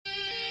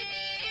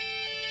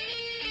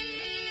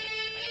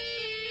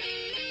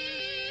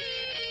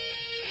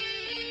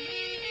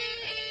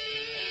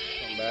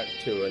back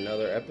to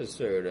another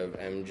episode of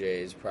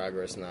MJ's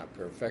Progress Not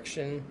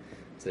Perfection.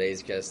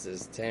 Today's guest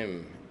is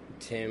Tim.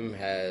 Tim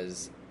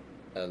has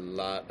a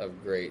lot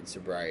of great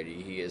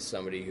sobriety. He is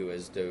somebody who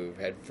has dove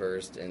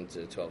headfirst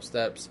into 12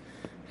 steps,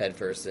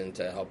 headfirst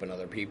into helping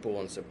other people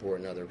and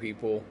supporting other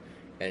people,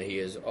 and he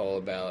is all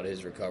about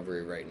his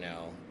recovery right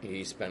now.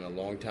 He spent a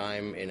long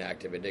time in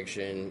active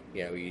addiction.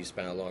 He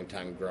spent a long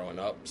time growing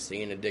up,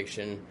 seeing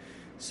addiction.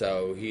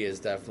 So he is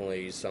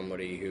definitely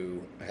somebody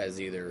who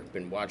has either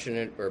been watching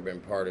it or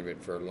been part of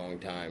it for a long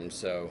time.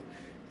 So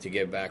to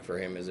give back for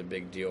him is a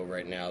big deal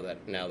right now that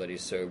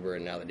he's sober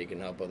and now that he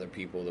can help other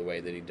people the way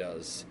that he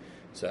does.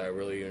 So I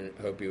really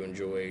hope you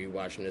enjoy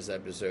watching this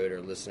episode or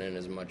listening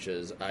as much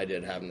as I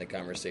did having the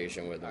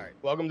conversation with him. All right.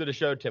 Welcome to the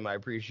show, Tim. I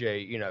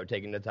appreciate,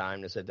 taking the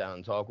time to sit down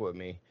and talk with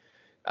me.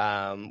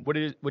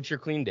 What's your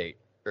clean date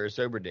or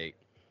sober date?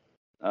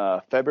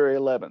 February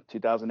 11th,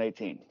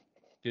 2018.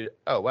 Dude,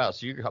 oh, wow.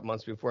 So you're a couple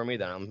months before me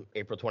then. I'm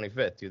April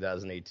 25th,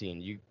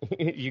 2018.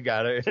 You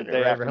got it. The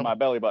day after my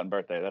belly button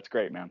birthday. That's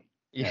great, man.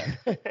 Yeah.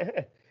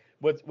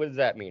 What does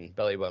that mean,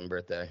 belly button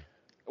birthday?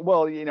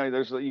 Well, you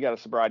got a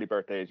sobriety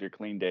birthday as your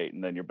clean date,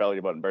 and then your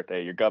belly button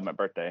birthday, your government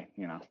birthday,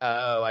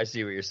 Oh, I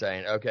see what you're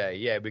saying. Okay,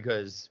 yeah,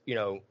 because,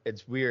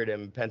 it's weird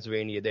in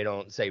Pennsylvania, they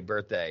don't say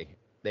birthday.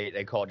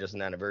 They call it just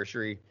an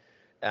anniversary.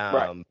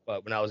 Right.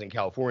 But when I was in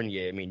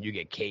California, I mean, you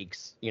get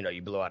cakes,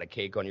 you blow out a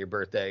cake on your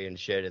birthday and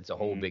shit. It's a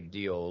whole big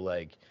deal.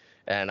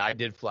 And I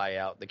did fly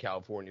out to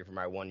California for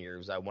my 1 year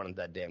because I wanted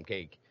that damn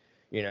cake.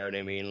 You know what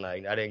I mean?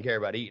 I didn't care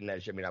about eating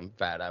that shit. I mean, I'm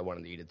fat. I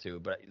wanted to eat it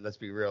too. But let's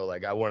be real.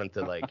 I wanted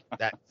to,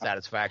 that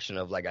satisfaction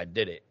of, I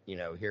did it.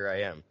 Here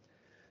I am.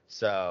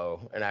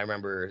 So, and I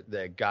remember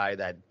the guy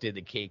that did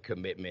the cake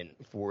commitment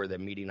for the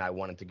meeting I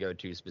wanted to go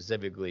to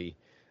specifically,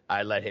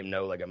 I let him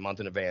know a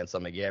month in advance.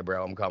 I'm like, yeah,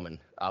 bro, I'm coming.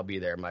 I'll be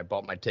there. I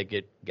bought my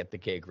ticket. Get the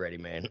cake ready,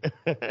 man.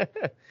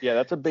 Yeah,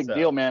 that's a big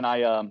deal, man.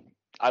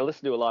 I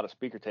listen to a lot of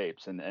speaker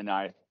tapes, and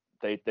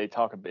they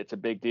talk. It's a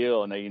big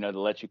deal, and they to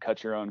let you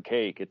cut your own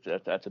cake.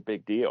 That's a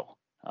big deal.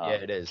 Yeah,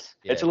 it is.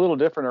 Yeah. It's a little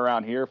different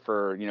around here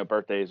for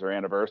birthdays or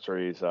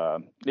anniversaries.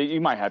 You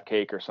might have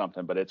cake or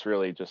something, but it's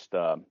really just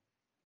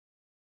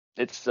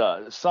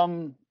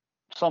some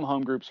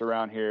home groups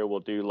around here will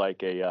do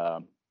like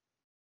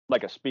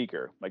a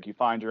speaker. You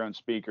find your own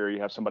speaker, you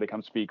have somebody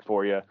come speak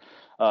for you.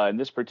 In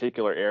this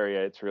particular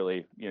area, it's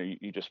really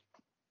you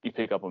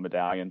pick up a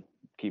medallion,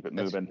 keep it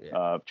moving.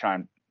 Try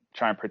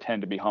and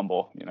pretend to be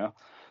humble.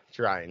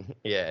 Trying,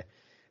 yeah,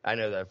 I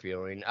know that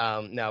feeling.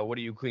 Now, what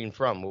are you clean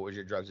from? What was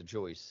your drugs of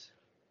choice?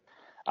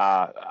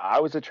 I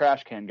was a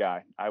trash can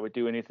guy. I would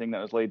do anything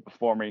that was laid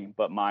before me.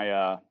 But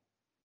my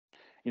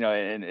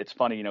and it's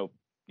funny,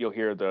 you'll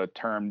hear the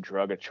term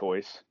drug of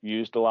choice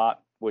used a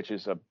lot, which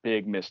is a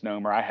big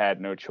misnomer. I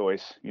had no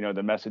choice.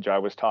 The message I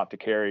was taught to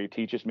carry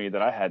teaches me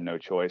that I had no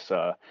choice.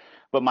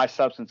 But my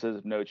substances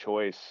of no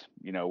choice,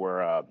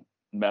 were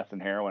meth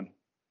and heroin.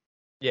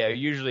 Yeah,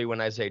 usually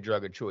when I say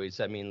drug of choice,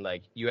 I mean,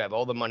 you have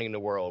all the money in the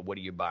world. What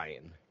are you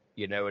buying?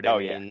 You know what I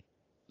mean?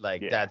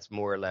 Yeah. That's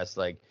more or less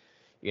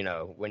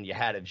when you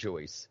had a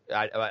choice.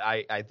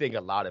 I think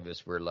a lot of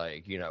us were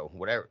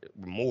whatever,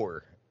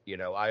 more.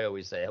 I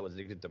always say I was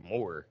addicted to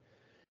more.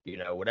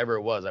 Whatever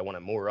it was, I wanted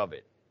more of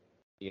it.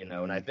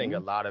 And I think a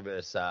lot of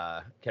us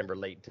can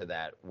relate to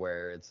that,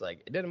 where it's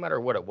it didn't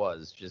matter what it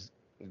was, just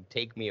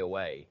take me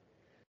away.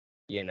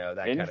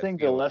 That anything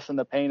kind of to lessen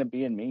the pain of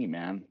being me,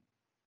 man.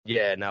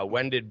 Yeah. Now,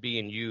 when did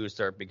being you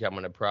start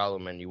becoming a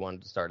problem, and you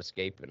wanted to start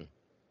escaping?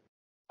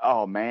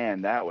 Oh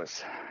man, that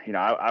was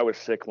I was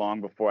sick long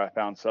before I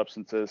found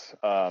substances.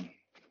 A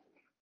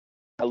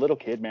little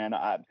kid, man.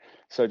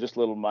 So just a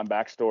little my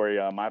backstory.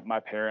 My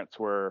parents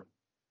were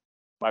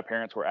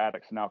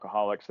addicts and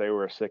alcoholics. They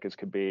were as sick as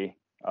could be.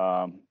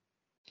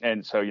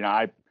 And so,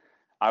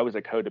 I was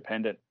a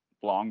codependent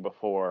long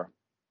before,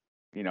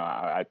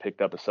 I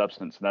picked up a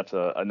substance, and that's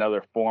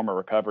another form of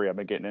recovery I've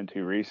been getting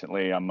into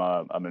recently. I'm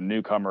a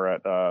newcomer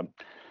at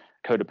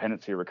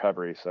codependency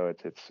recovery, so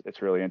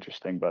it's really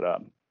interesting. But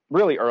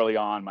really early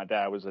on, my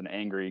dad was an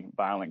angry,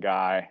 violent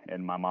guy,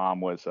 and my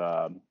mom was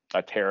a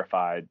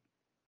terrified,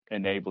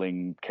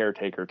 enabling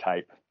caretaker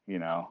type.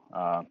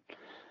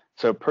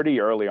 So pretty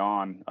early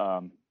on,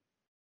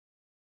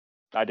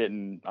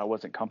 I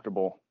wasn't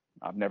comfortable.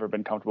 I've never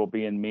been comfortable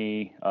being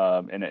me.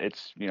 And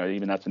it's,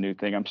 even that's a new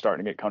thing. I'm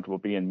starting to get comfortable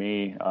being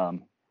me.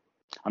 I'm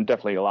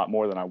definitely a lot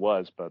more than I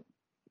was, but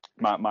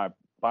my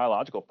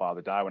biological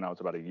father died when I was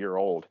about a year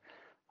old.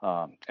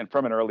 And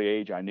from an early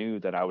age, I knew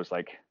that I was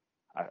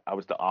I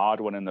was the odd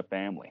one in the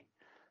family.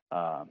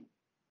 Now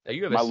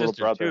you have my a little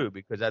sister brother, too,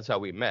 because that's how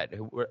we met.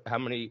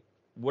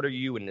 What are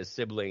you and this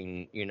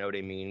sibling? You know what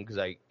I mean?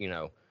 Because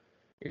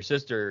your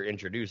sister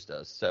introduced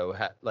us. So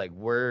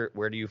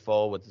where do you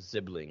fall with the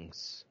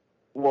siblings?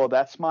 well,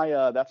 that's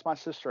my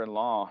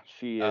sister-in-law.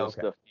 She is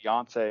Okay. the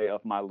fiance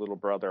of my little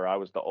brother. I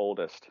was the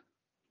oldest.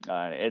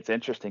 It's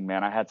interesting,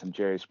 man. I had some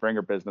Jerry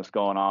Springer business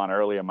going on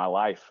early in my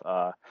life.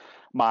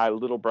 My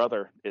little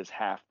brother is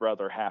half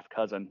brother, half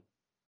cousin.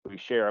 We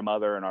share a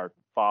mother, and our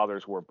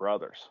fathers were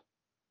brothers.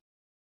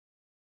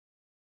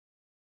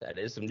 That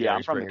is some Yeah, Jerry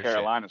I'm from the Springer shit.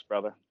 Carolinas,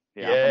 brother.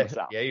 Yeah, I'm from Yeah, the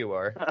South. yeah, you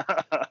are.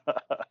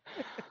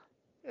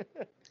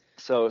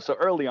 So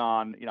early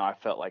on, I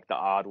felt like the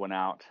odd one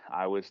out.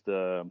 I was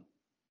the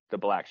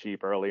black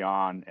sheep early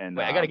on, and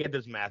Wait, I got to get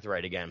this math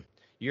right again.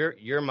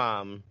 Your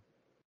mom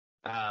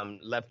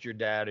left your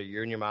dad, or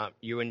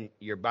you and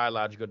your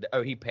biological dad.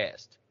 Oh, he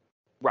passed.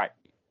 right,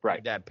 Your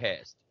right. dad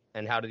passed.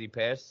 And how did he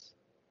pass?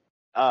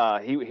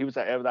 He was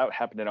that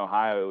happened in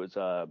Ohio. It was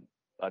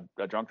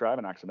a drunk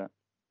driving accident.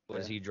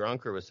 Was Yeah. he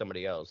drunk or was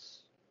somebody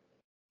else?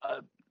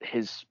 Uh,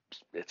 it's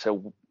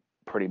a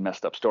pretty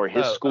messed up story.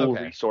 His Oh, school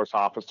okay. resource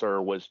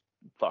officer was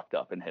fucked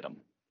up and hit him.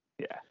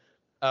 Yeah.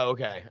 Oh,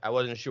 okay. I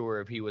wasn't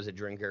sure if he was a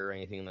drinker or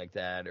anything like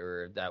that,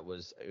 or if that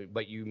was.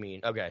 But you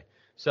mean okay?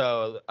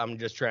 So I'm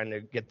just trying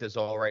to get this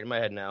all right in my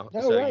head now.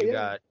 Oh, So right, you yeah.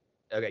 got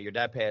okay. Your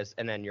dad passed,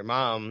 and then your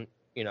mom,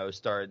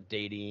 started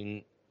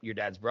dating your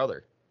dad's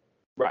brother,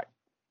 Right.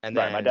 and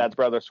Right. then My dad's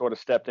brother sort of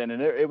stepped in,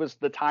 and it was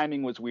the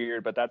timing was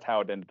weird, but that's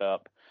how it ended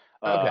up.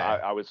 okay,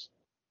 I was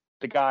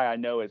the guy I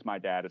know as my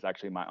dad is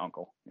actually my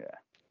uncle. Yeah.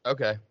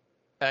 okay,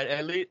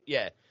 at least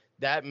yeah.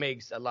 That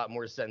makes a lot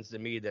more sense to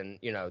me than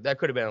that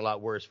could have been a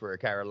lot worse for a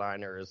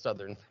Carolina or a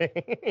Southern thing.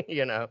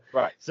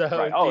 Right. So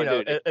Right. Oh,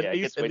 dude. at It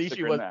gets least way he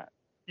sicker was than that.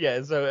 yeah.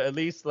 So at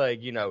least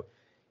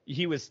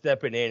he was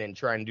stepping in and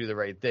trying to do the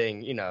right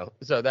thing.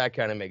 So that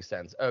kind of makes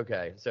sense.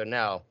 Okay, so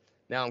now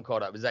I'm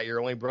caught up. Is that your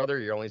only brother?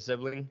 Your only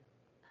sibling?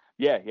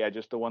 Yeah. Yeah.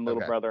 Just the one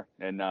little Okay. brother,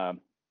 and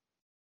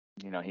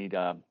he'd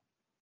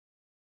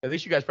At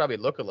least you guys probably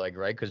look alike,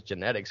 right? Because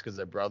genetics, because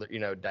they're brother,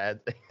 dad,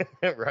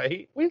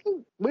 right? we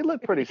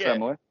look pretty Yeah.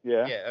 similar.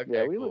 Yeah. Yeah. Yeah.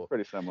 Okay. We Cool. look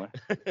pretty similar.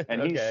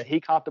 And Okay.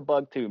 he caught the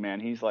bug too, man.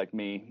 He's like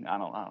me. I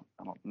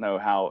don't know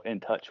how in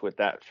touch with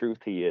that truth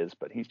he is,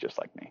 but he's just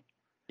like me.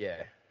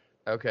 Yeah.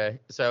 Okay.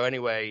 So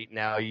anyway,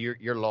 now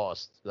you're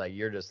lost. Like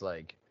you're just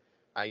like,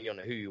 you don't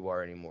know who you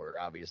are anymore.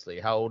 Obviously.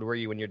 How old were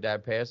you when your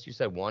dad passed? You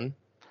said one.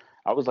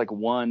 I was like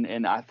one,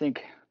 and I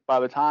think by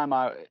the time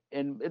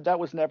that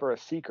was never a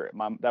secret.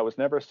 That was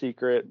never a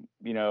secret.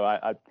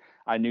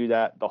 I knew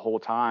that the whole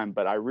time,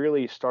 but I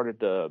really started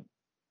to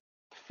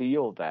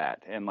feel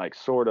that and like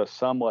sort of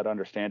somewhat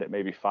understand it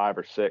maybe 5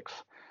 or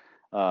 6.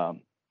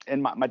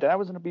 And my dad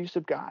was an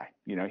abusive guy.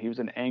 He was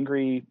an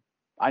angry.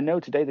 I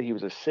know today that he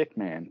was a sick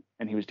man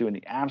and he was doing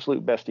the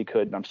absolute best he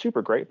could. And I'm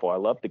super grateful. I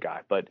love the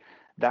guy, but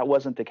that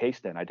wasn't the case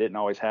then. I didn't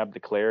always have the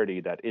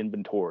clarity that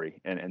inventory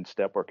and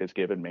step work has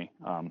given me.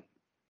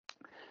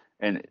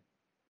 And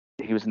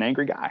he was an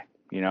angry guy.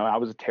 I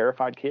was a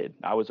terrified kid.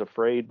 I was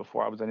afraid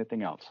before I was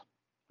anything else.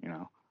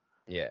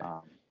 Yeah.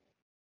 Um,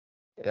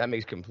 That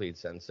makes complete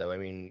sense. So I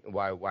mean,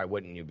 why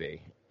wouldn't you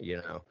be?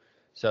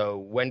 So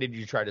when did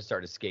you try to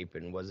start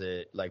escaping? Was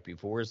it like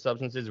before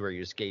substances? Were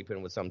you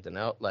escaping with something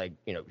else? Like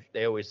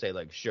they always say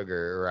like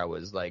sugar, or I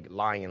was like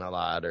lying a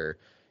lot, or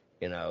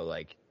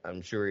like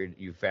I'm sure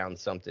you found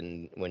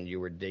something when you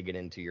were digging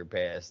into your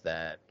past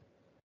that.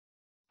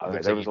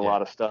 there was a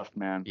lot of stuff,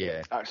 man.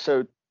 Yeah.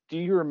 So do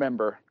you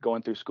remember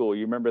going through school?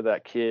 You remember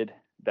that kid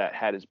that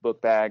had his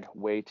book bag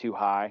way too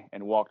high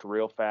and walked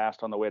real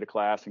fast on the way to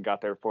class and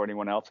got there before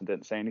anyone else and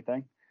didn't say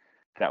anything?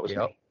 That was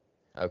me.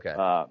 Okay.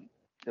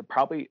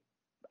 Probably,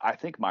 I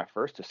think my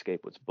first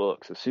escape was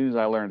books. As soon as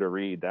I learned to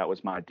read, that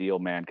was my deal,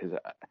 man, because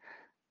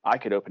I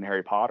could open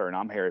Harry Potter and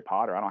I'm Harry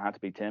Potter. I don't have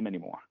to be Tim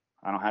anymore.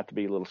 I don't have to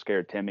be little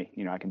scared Timmy.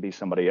 I can be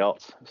somebody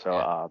else.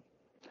 So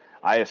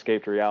I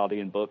escaped reality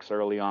in books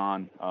early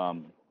on.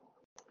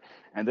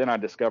 And then I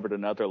discovered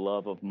another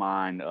love of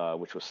mine,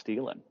 which was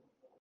stealing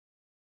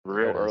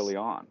real early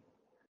on.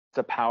 It's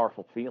a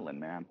powerful feeling,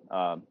 man.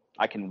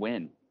 I can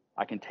win.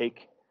 I can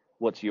take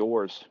what's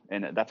yours,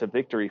 and that's a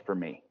victory for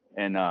me.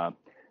 And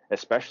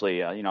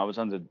especially, I was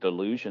under the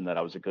delusion that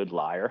I was a good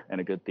liar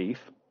and a good thief.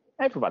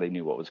 Everybody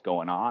knew what was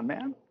going on,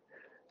 man.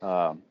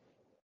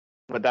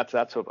 But that's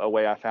a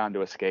way I found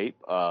to escape.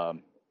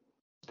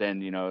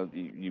 Then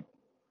you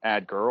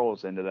add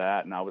girls into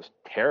that, and I was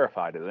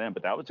terrified of them,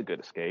 but that was a good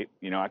escape.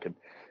 I could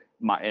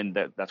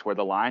that's where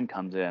the line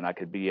comes in. I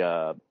could be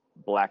a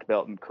black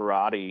belt in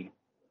karate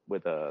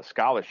with a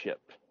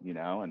scholarship,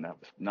 and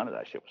none of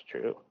that shit was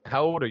true.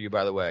 How old are you,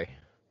 by the way?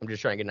 I'm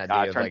just trying to get an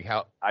idea of like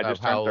how. I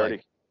just turned 30.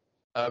 Like,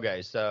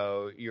 okay,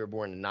 so you were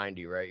born in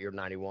 '90, right? You're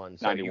 91.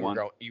 So 91.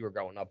 You were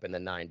growing up in the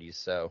 '90s.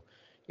 So,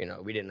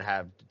 we didn't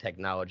have the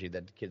technology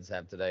that the kids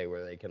have today,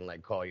 where they can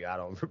like call you out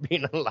on for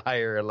being a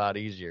liar a lot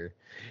easier.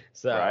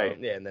 So right.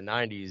 Yeah, in the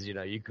 '90s,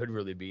 you could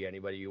really be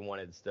anybody you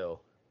wanted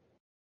still.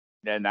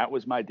 And that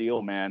was my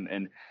deal, man.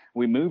 And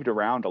we moved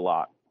around a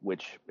lot,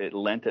 which it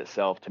lent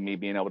itself to me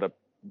being able to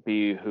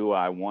be who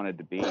I wanted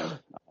to be.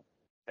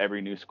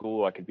 Every new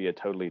school, I could be a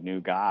totally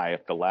new guy.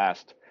 If the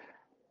last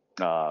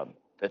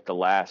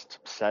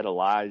set of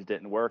lies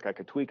didn't work, I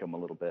could tweak them a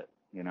little bit,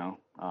 Yeah.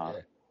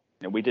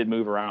 And we did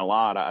move around a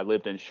lot. I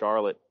lived in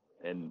Charlotte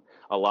and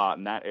a lot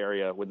in that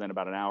area within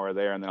about an hour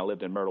there. And then I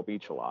lived in Myrtle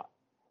Beach a lot.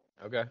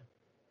 Okay.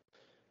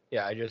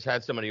 Yeah, I just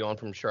had somebody on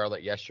from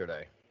Charlotte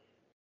yesterday.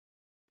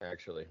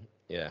 Actually,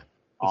 yeah.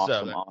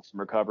 Awesome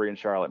recovery in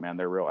Charlotte, man.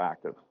 They're real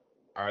active.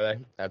 Are they?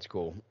 That's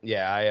cool.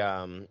 Yeah,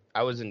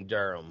 I was in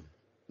Durham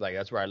Like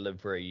that's where I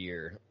lived for a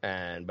year,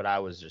 but I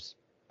was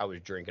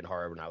drinking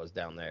hard when I was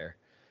down there.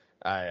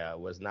 I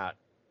was not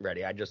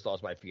ready. I just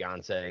lost my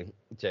fiance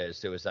to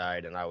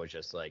suicide, and I was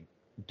just like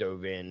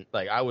dove in.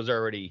 Like I was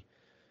already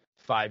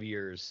 5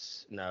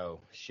 years, no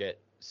shit,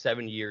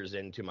 7 years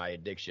into my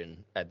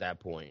addiction at that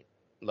point,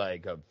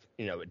 like of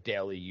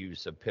daily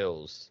use of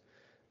pills,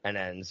 and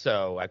then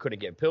so I couldn't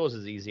get pills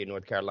as easy in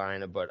North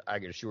Carolina, but I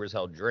could sure as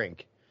hell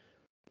drink,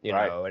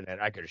 Right. and then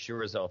I could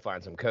sure as hell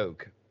find some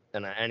coke,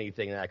 and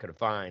anything that I could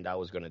find, I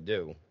was gonna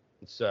do.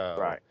 So,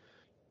 Right.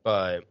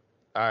 but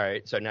all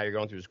right, so now you're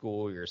going through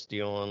school, you're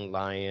stealing,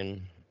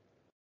 lying,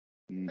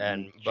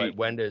 and but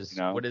Cheating, you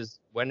know.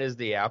 when does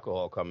the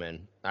alcohol come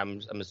in?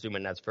 I'm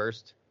assuming that's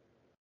first.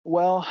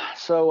 Well,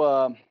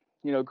 so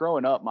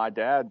growing up, my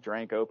dad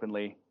drank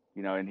openly,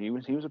 and he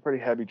was a pretty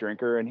heavy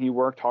drinker, and he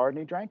worked hard and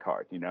he drank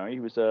hard. He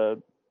was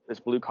as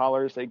blue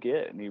collar as they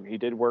get, and he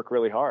did work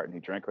really hard, and he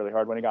drank really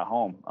hard when he got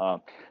home.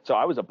 So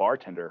I was a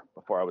bartender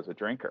before I was a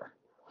drinker,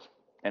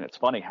 and it's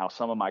funny how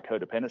some of my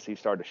codependency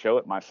started to show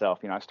it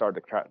myself. I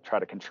started to try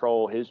to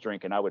control his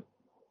drink, and I would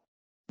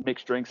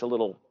mix drinks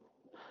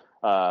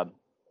uh,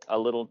 a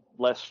little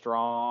less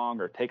strong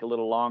or take a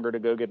little longer to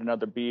go get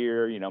another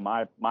beer.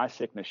 My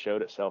sickness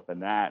showed itself in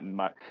that. And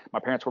my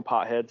parents were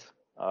potheads.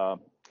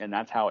 And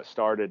that's how it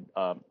started.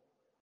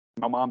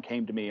 My mom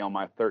came to me on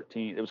my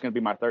 13th, it was going to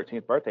be my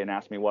 13th birthday, and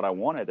asked me what I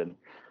wanted. And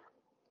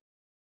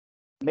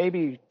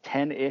maybe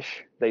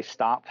 10-ish, they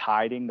stopped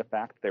hiding the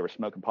fact that they were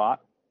smoking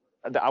pot.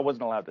 I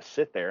wasn't allowed to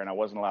sit there and I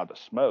wasn't allowed to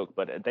smoke,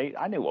 but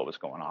I knew what was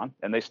going on,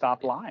 and they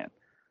stopped lying.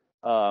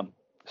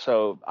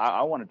 So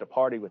I wanted to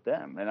party with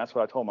them. And that's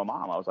what I told my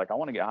mom. I was like, I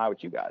want to get high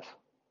with you guys.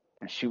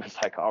 And she was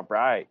like, all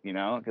right,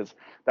 because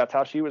that's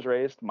how she was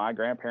raised. My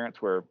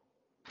grandparents were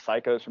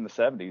psychos from the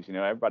 70s.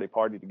 Everybody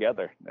partied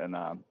together. And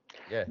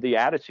Yeah. the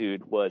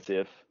attitude was,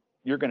 if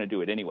you're going to do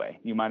it anyway,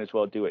 you might as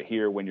well do it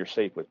here when you're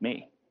safe with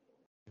me,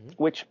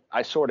 which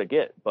I sort of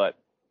get. But,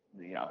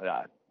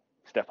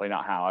 it's definitely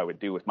not how I would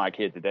do with my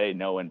kid today,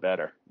 knowing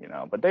better,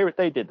 But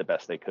they did the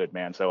best they could,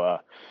 man. So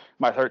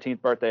my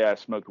 13th birthday, I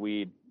smoked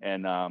weed,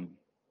 and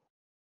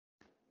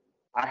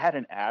I had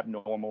an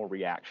abnormal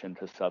reaction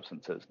to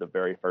substances the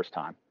very first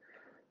time.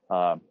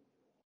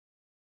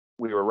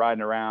 We were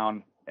riding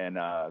around, and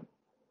I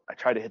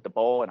tried to hit the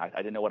bowl, and I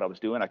didn't know what I was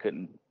doing. I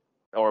couldn't,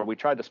 or we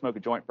tried to smoke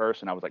a joint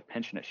first, and I was like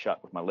pinching it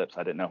shut with my lips.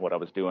 I didn't know what I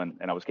was doing,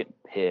 and I was getting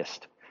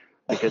pissed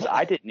because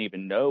I didn't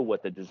even know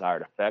what the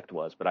desired effect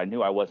was, but I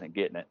knew I wasn't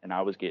getting it, and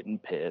I was getting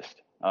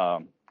pissed.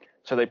 So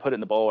they put it in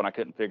the bowl, and I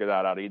couldn't figure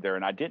that out either.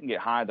 And I didn't get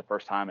high the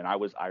first time, and I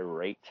was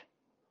irate.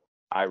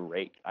 I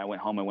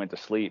went home and went to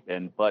sleep,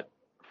 but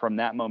from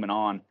that moment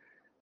on,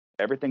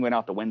 everything went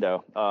out the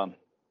window.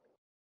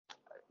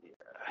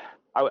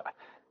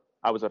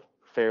 I was a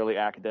fairly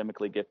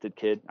academically gifted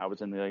kid. I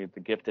was in the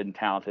gifted and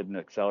talented and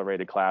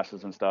accelerated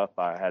classes and stuff.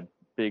 I had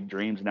big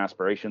dreams and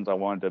aspirations. I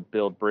wanted to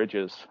build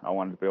bridges. I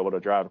wanted to be able to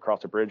drive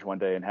across a bridge one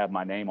day and have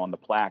my name on the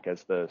plaque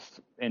as the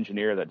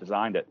engineer that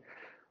designed it.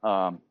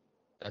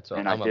 That's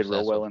and I did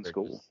real well in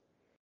school.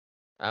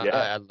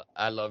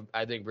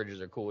 I think bridges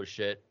are cool as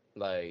shit.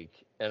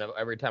 Like, and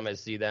every time I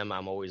see them,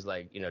 I'm always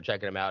like,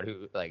 checking them out,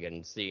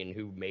 and seeing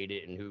who made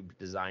it and who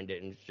designed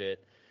it and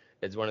shit.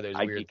 It's one of those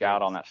I weird geek things.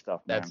 out on that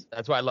stuff, man.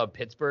 That's why I love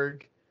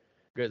Pittsburgh,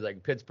 because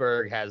like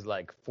Pittsburgh has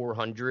like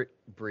 400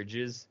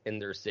 bridges in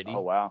their city.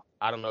 Oh wow!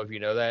 I don't know if you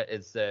know that.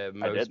 It's the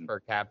most per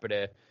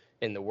capita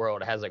in the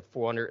world. It has like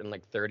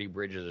 430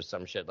 bridges or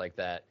some shit like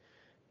that.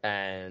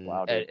 And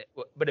wow,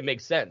 but it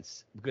makes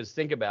sense, because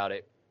think about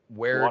it.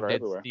 Where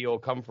did steel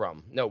come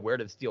from? No, where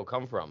did steel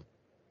come from?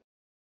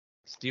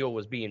 Steel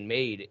was being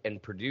made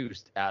and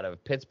produced out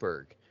of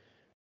Pittsburgh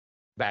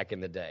back in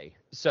the day.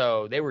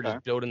 So they were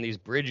just building these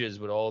bridges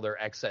with all their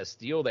excess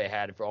steel they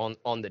had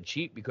on the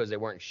cheap, because they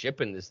weren't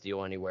shipping the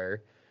steel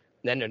anywhere.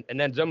 And then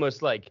it's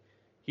almost like,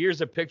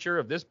 here's a picture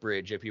of this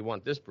bridge if you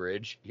want this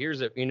bridge.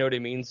 Here's you know what I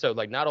mean? So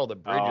like, not all the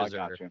bridges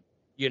are,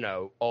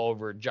 all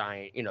over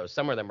giant,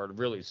 some of them are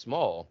really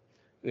small,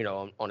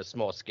 on a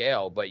small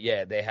scale, but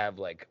yeah, they have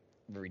like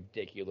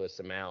ridiculous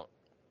amount.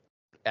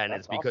 And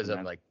it's because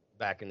of like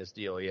back in the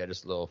steel. Yeah,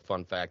 just a little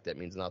fun fact that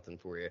means nothing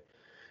for you.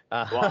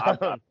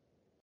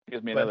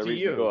 Gives me another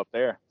reason to go up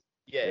there.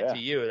 Yeah, to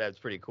you, that's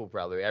pretty cool.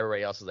 Probably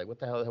everybody else is like, "What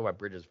the hell are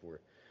bridges for?"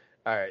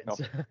 All right.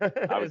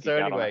 Nope. So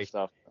anyway,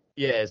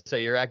 yeah. So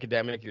you're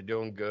academic, you're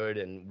doing good,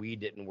 and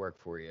weed didn't work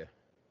for you.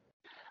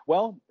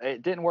 Well,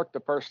 it didn't work the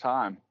first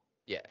time.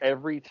 Yeah.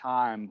 Every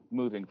time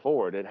moving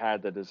forward, it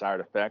had the desired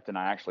effect, and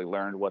I actually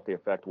learned what the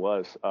effect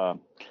was.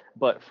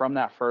 But from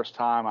that first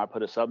time, I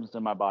put a substance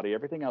in my body.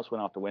 Everything else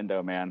went out the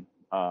window, man.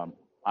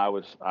 I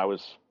was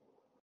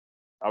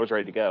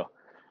ready to go.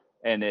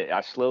 And I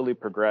slowly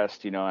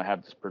progressed. I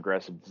have this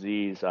progressive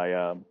disease.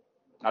 I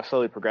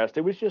slowly progressed.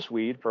 It was just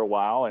weed for a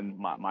while, and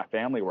my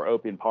family were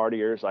opium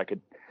partiers. I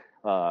could,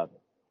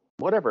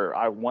 whatever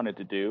I wanted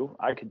to do,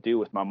 I could do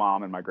with my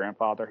mom and my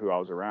grandfather, who I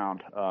was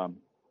around.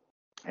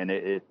 And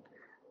it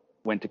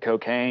went to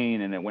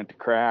cocaine, and it went to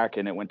crack,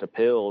 and it went to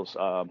pills.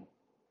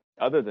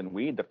 Other than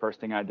weed, the first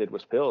thing I did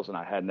was pills, and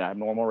I had an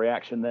abnormal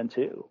reaction then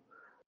too.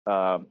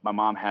 my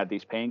mom had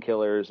these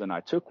painkillers, and I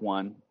took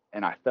one,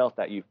 and I felt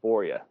that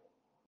euphoria,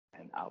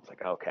 and I was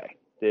like, okay,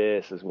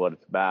 this is what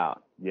it's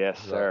about. Yes,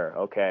 sir.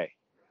 Okay.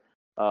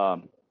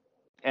 Um,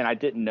 and I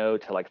didn't know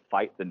to like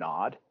fight the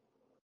nod,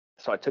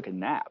 so I took a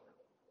nap,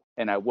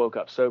 and I woke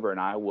up sober, and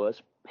I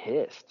was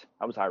pissed.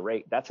 I was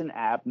irate. That's an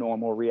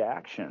abnormal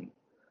reaction.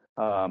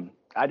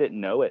 I didn't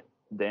know it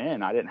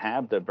then. I didn't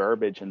have the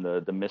verbiage and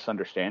the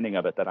misunderstanding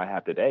of it that I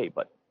have today,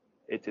 but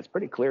it's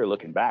pretty clear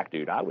looking back,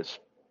 dude. I was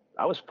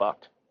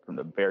fucked from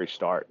the very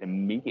start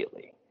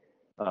immediately.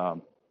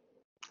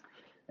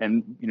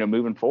 And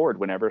moving forward,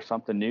 whenever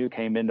something new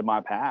came into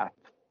my path,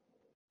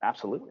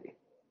 absolutely.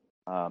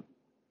 One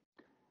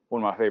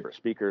of my favorite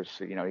speakers,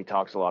 he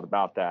talks a lot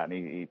about that, and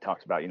he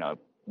talks about,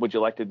 would you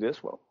like to do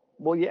this?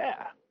 Well,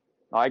 yeah.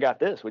 Oh, I got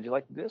this. Would you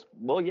like to do this?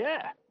 Well,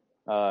 yeah.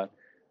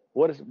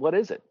 What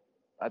is it?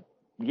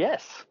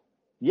 Yes,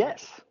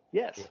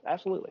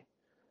 absolutely.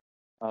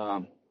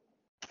 And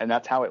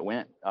that's how it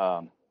went.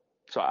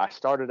 So I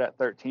started at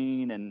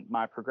 13, and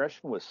my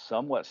progression was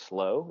somewhat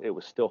slow. It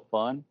was still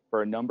fun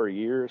for a number of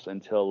years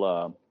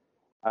until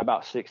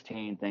about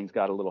 16, things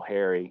got a little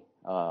hairy.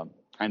 I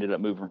ended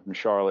up moving from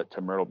Charlotte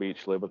to Myrtle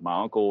Beach, live with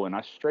my uncle, and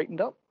I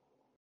straightened up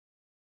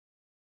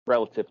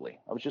relatively.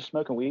 I was just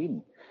smoking weed,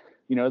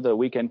 and the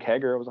weekend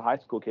kegger. I was a high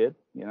school kid,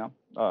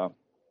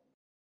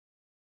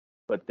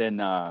 but then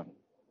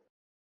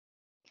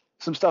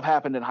some stuff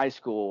happened in high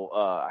school.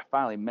 I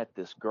finally met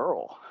this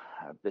girl,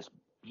 this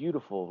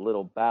beautiful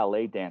little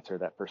ballet dancer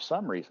that for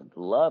some reason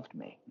loved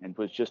me and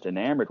was just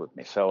enamored with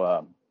me.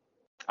 So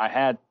I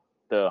had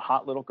the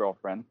hot little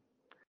girlfriend.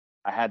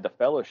 I had the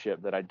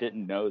fellowship that I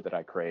didn't know that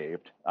I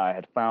craved. I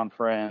had found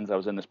friends. I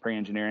was in this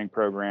pre-engineering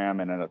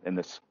program and in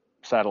this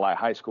satellite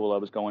high school I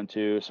was going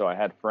to. So I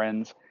had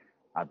friends.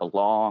 I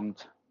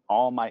belonged.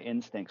 All my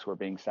instincts were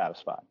being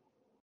satisfied.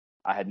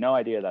 I had no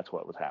idea that's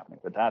what was happening,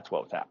 but that's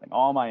what was happening.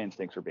 All my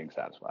instincts were being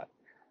satisfied.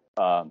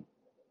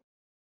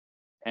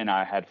 And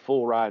I had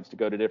full rides to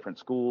go to different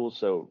schools.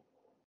 So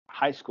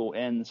high school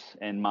ends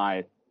and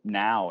my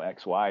now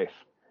ex-wife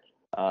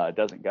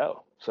doesn't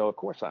go. So of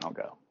course I don't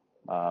go.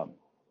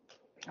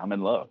 I'm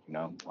in love,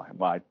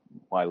 why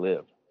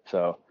live?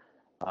 So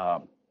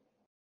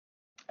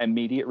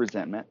immediate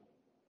resentment,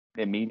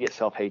 immediate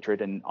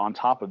self-hatred. And on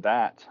top of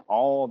that,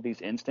 all of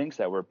these instincts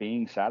that were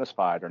being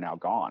satisfied are now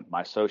gone.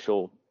 My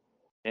social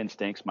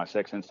instincts, my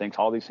sex instincts,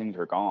 all these things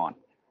are gone.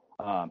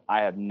 I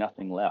have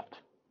nothing left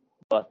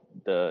but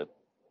the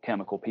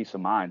chemical peace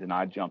of mind, and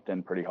I jumped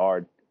in pretty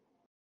hard.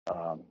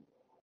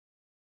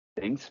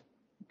 Things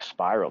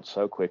spiraled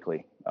so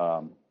quickly.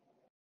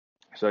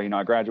 So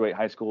I graduate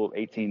high school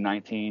 18,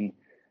 19.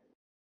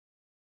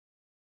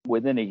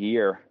 Within a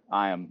year,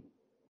 I am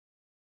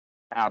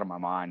out of my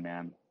mind,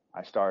 man.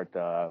 I start.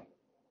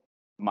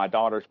 My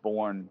daughter's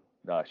born.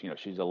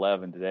 She's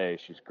 11 today.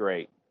 She's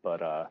great,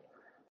 but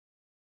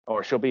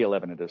or she'll be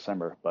 11 in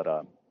December.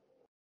 But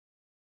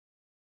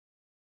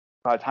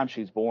by the time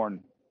she's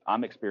born,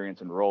 I'm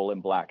experiencing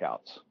rolling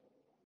blackouts.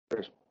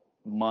 There's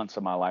months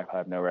of my life I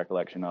have no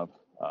recollection of.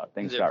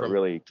 Things got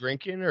really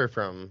drinking or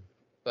from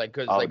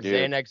because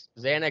dude.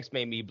 Xanax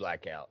made me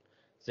black out.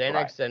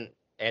 Xanax right.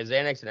 and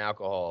Xanax and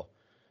alcohol,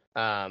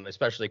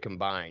 especially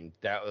combined,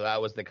 that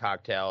was the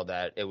cocktail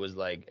that it was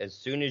like as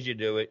soon as you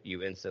do it,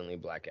 you instantly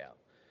black out.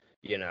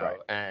 Right.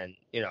 And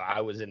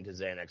I was into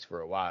Xanax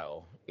for a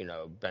while.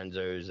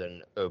 Benzos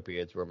and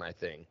opiates were my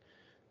thing.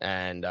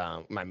 And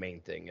my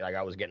main thing, like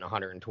I was getting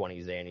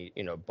 120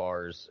 Xanny,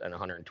 bars and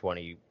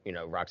 120,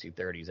 Roxy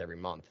 30s every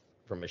month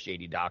from a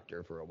shady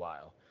doctor for a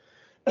while,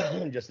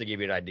 just to give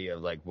you an idea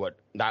of like what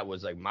that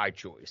was like my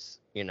choice,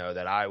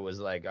 that I was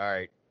like, all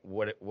right,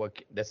 what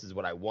this is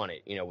what I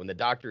wanted, when the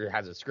doctor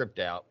has a script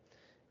out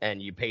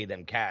and you pay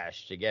them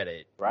cash to get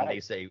it, right. And they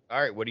say,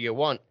 all right, what do you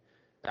want?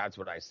 That's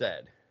what I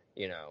said,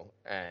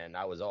 and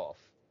I was off.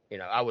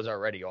 I was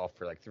already off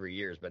for like 3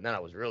 years, but then I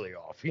was really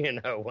off,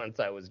 once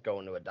I was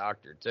going to a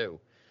doctor too.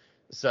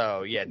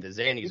 So yeah, the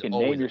Xannies. You can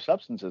name your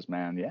substances,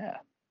 man. Yeah.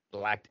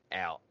 Blacked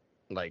out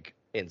like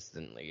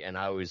instantly, and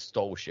I always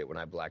stole shit when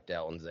I blacked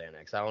out on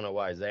Xanax. I don't know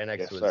why.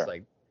 Xanax was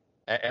like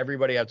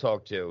everybody I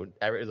talked to,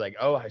 was like,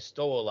 oh, I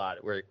stole a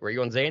lot. Were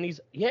you on Xannies?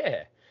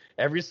 Yeah.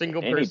 Every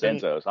single person.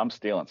 Benzos. I'm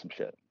stealing some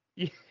shit.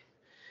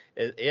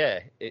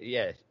 Yeah.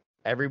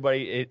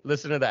 Everybody,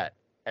 listen to that.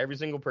 Every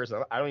single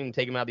person. I don't even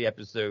take them out of the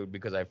episode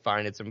because I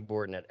find it's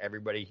important that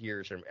everybody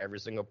hears from every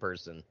single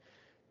person.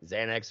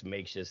 Xanax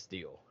makes you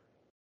steal.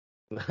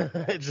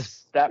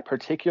 Just that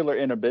particular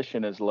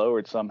inhibition is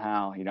lowered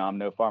somehow. I'm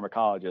no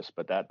pharmacologist,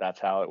 but that's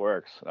how it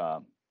works.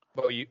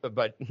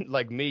 But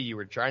like me, you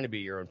were trying to be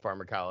your own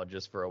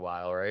pharmacologist for a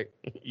while, right?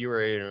 You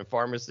were a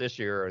pharmacist,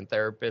 you were a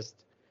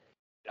therapist.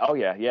 Oh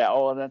yeah.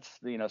 Oh, and that's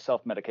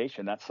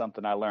self-medication. That's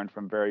something I learned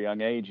from a very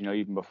young age.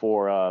 Even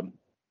before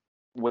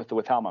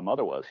with how my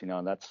mother was.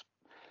 That's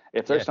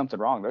if there's something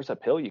wrong, there's a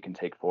pill you can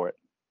take for it.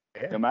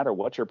 Yeah. No matter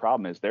what your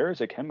problem is, there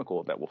is a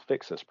chemical that will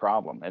fix this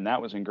problem, and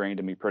that was ingrained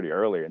in me pretty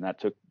early, and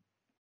that's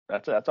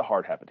a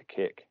hard habit to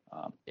kick.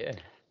 Yeah,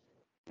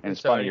 and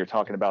it's funny you're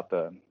talking about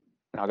the.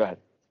 No, go ahead.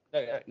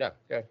 No,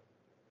 go ahead.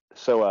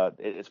 So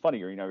it's funny,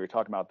 you're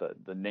talking about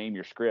the name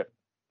your script.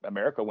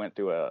 America went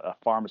through a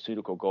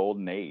pharmaceutical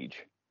golden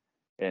age,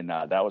 and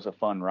that was a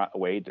fun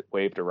wave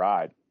to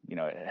ride.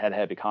 It had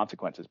heavy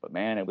consequences, but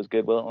man, it was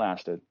good while it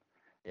lasted.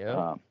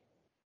 Yeah.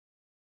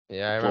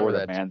 Yeah, I remember Florida,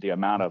 that. man, the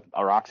amount of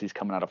Aroxys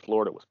coming out of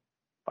Florida was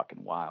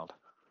fucking wild.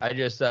 I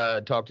just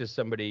talked to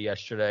somebody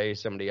yesterday.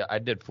 I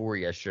did 4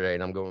 yesterday,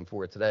 and I'm going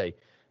 4 today.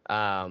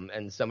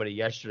 And somebody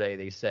yesterday,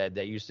 they said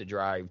they used to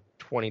drive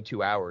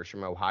 22 hours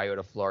from Ohio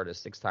to Florida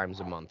 6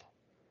 times a month.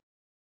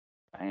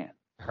 Man,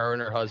 Her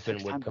and her husband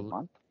 6 times a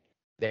month?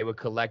 They would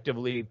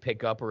collectively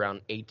pick up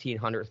around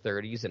 1,800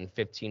 30s and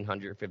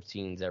 1,500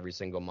 15s every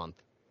single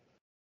month,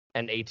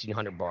 and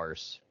 1,800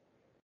 bars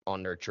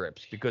on their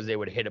trips because they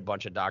would hit a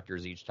bunch of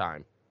doctors each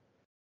time.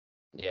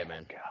 Yeah,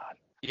 man. God.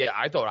 Yeah,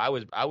 I thought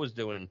I was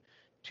doing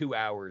 2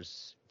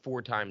 hours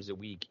 4 times a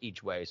week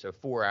each way, so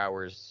 4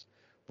 hours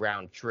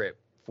round trip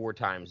 4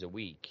 times a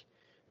week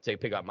to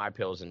pick up my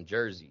pills in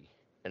Jersey,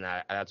 and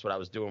that's what I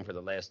was doing for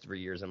the last 3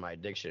 years of my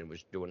addiction,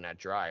 was doing that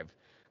drive.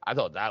 I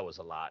thought that was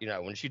a lot.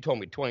 When she told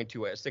me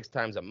 6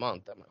 times a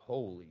month, I'm like,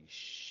 holy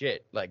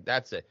shit! Like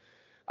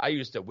I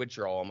used to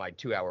withdrawal on my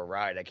 2-hour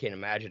ride. I can't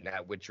imagine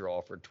that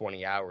withdrawal for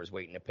 20 hours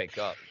waiting to pick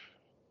up.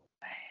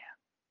 Man.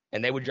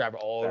 And they would drive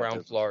all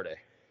around Florida,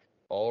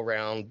 all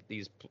around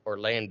these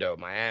Orlando,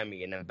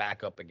 Miami, and then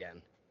back up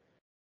again.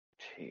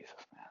 Jesus,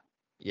 man.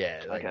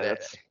 Yeah, like okay,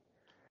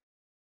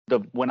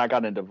 that. When I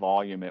got into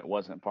volume, it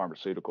wasn't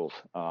pharmaceuticals.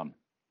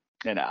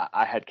 And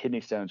I had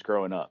kidney stones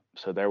growing up,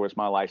 so there was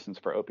my license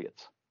for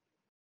opiates.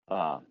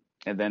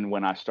 And then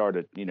when I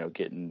started,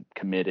 getting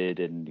committed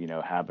and,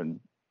 having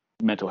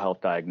mental health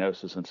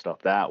diagnosis and stuff,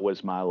 that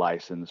was my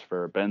license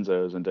for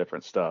benzos and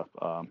different stuff.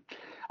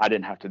 I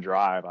didn't have to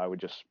drive. I would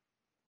just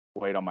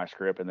wait on my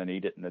script and then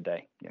eat it in a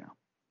day,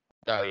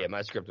 Oh yeah,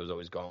 my script was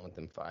always gone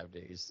within 5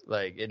 days.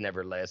 Like it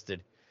never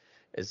lasted.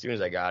 As soon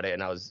as I got it,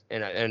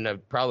 and the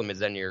problem is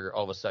then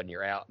all of a sudden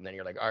you're out, and then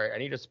you're like, all right, I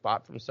need a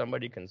spot from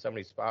somebody. Can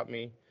somebody spot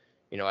me?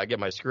 I get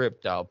my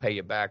script, I'll pay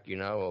you back,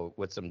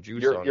 with some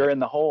juice on it. You're in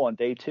the hole on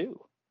day 2.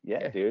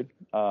 Yeah, dude.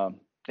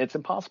 It's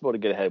impossible to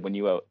get ahead when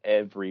you owe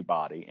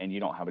everybody and you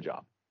don't have a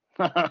job.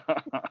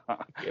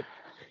 Yep.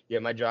 Yeah,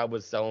 my job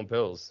was selling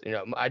pills.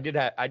 But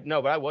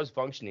I was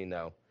functioning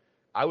though.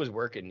 I was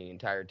working the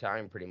entire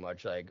time pretty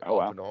much, like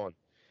off and on.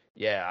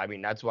 Yeah, I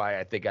mean, that's why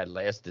I think I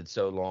lasted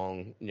so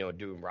long,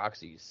 doing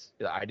Roxy's.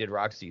 I did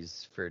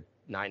Roxy's for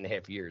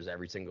 9.5 years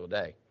every single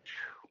day.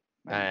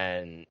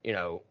 Man.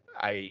 And,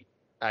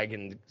 I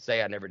can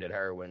say I never did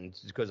heroin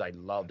just because I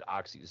loved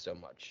Oxys so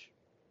much.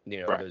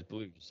 Those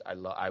blues.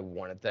 I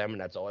wanted them,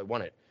 and that's all I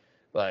wanted.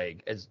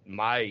 Like, as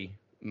my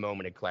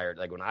moment of clarity,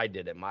 like when I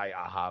did it, my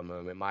aha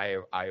moment, my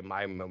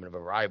moment of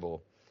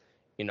arrival,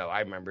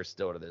 I remember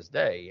still to this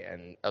day.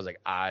 And I was like,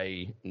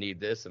 I need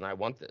this and I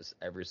want this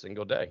every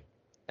single day.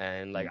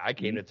 And like, I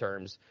came to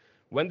terms.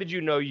 When did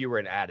you know you were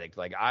an addict?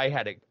 Like I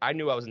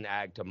knew I was an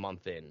addict a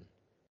month in.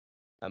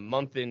 A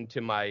month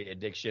into my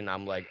addiction,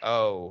 I'm like,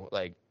 oh,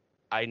 like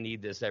I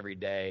need this every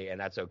day, and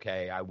that's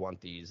okay. I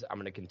want these. I'm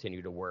going to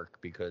continue to work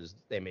because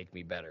they make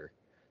me better.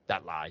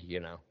 That lie,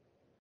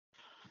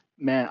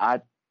 Man,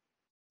 I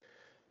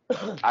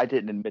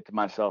didn't admit to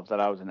myself that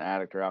I was an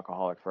addict or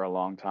alcoholic for a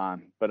long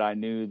time, but I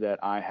knew that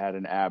I had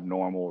an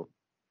abnormal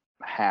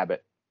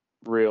habit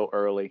real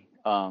early.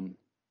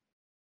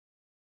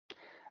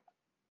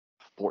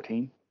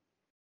 14.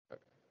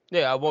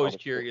 Yeah, I'm always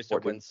curious 14.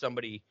 Of when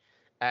somebody,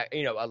 a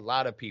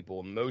lot of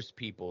people, most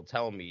people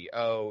tell me,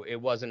 oh, it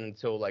wasn't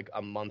until like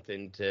a month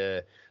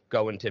into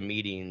going to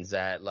meetings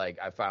that like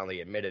I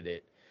finally admitted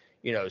it.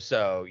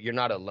 So you're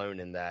not alone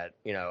in that.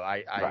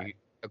 I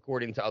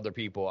according to other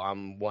people,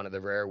 I'm one of the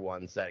rare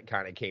ones that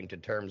kind of came to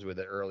terms with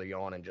it early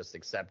on and just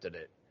accepted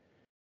it.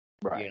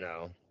 Right.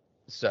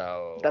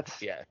 So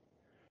that's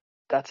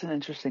an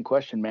interesting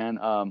question, man.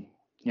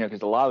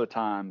 Because a lot of the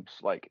times,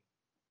 like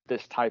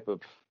this type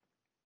of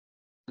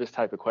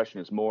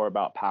question is more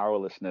about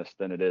powerlessness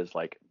than it is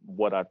like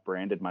what I've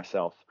branded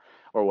myself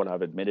or what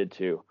I've admitted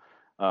to.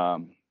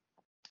 So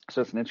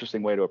it's an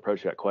interesting way to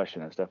approach that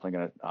question. It's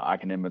definitely I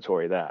can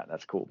inventory that.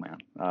 That's cool, man.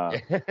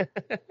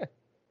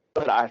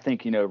 But I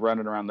think,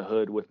 running around the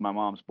hood with my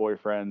mom's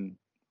boyfriend,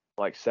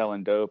 like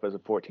selling dope as a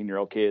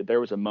 14-year-old kid,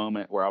 there was a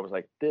moment where I was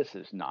like, this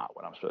is not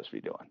what I'm supposed to be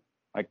doing.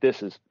 Like,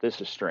 this is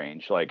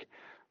strange. Like,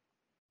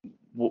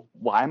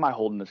 why am I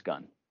holding this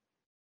gun?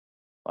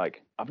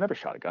 Like, I've never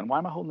shot a gun. Why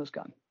am I holding this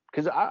gun?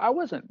 Because I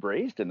wasn't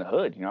raised in the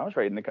hood. I was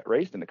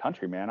raised in the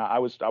country, man. I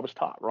was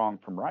taught wrong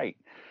from right.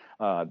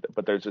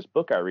 But there's this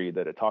book I read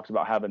that it talks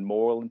about having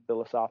moral and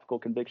philosophical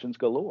convictions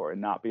galore and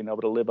not being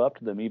able to live up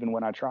to them even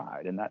when I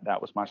tried. And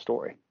that was my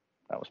story.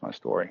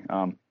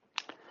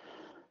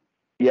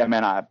 Yeah,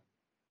 man,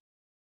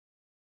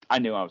 I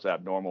knew I was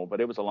abnormal,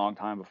 but it was a long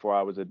time before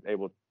I was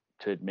able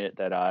to admit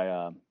that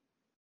I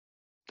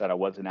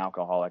was an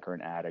alcoholic or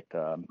an addict.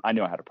 I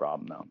knew I had a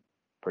problem though,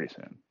 pretty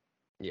soon.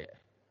 Yeah,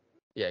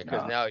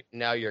 because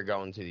now you're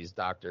going to these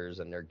doctors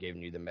and they're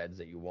giving you the meds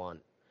that you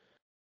want.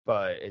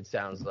 But it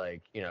sounds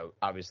like,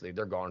 obviously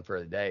they're gone for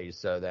the day.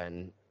 So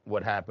then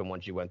what happened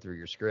once you went through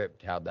your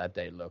script? How'd that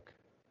day look?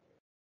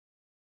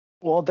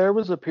 Well, there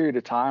was a period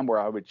of time where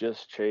I would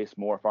just chase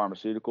more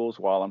pharmaceuticals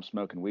while I'm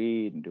smoking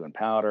weed and doing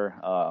powder.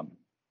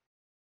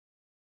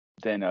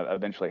 Then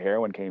eventually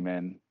heroin came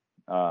in,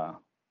 uh,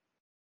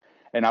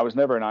 and I was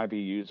never an IV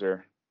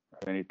user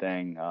of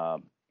anything,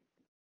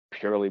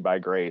 purely by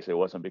grace. It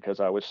wasn't because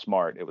I was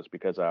smart. It was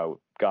because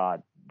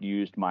God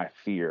used my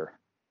fear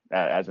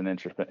as an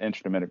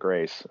instrument of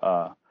grace.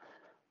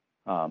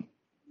 Um,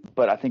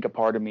 but I think a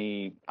part of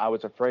me, I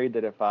was afraid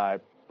that if I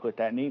put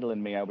that needle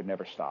in me, I would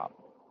never stop.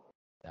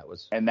 That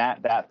was And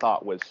that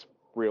thought was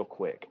real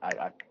quick.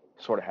 I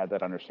sort of had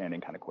that understanding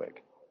kind of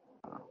quick.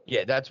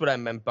 Yeah, that's what I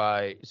meant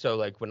by, so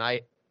like when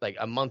I, like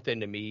a month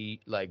into me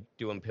like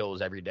doing pills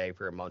every day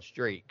for a month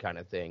straight kind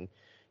of thing,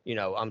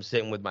 I'm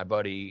sitting with my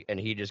buddy and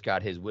he just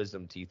got his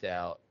wisdom teeth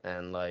out,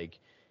 and like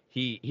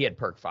he had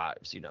perk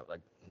fives,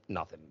 like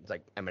nothing. It's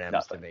like M&M's to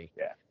Nothing. me.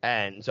 Yeah.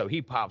 And so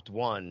he popped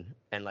one,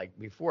 and like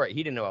before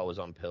he didn't know I was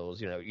on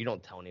pills, you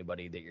don't tell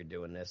anybody that you're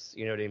doing this,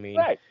 you know what I mean?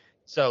 Right.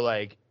 So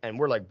like, and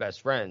we're like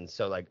best friends,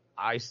 so like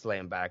I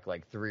slam back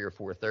like 3 or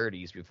 4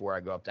 30s before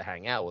I go up to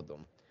hang out with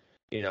them.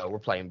 We're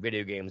playing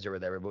video games or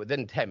whatever, but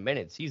within 10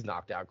 minutes, he's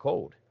knocked out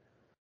cold.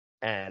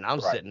 And I'm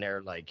Right. sitting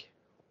there like,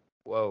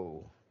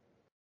 whoa,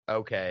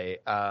 okay,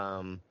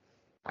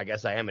 I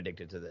guess I am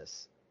addicted to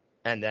this.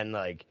 And then,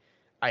 like,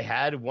 I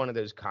had one of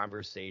those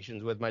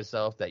conversations with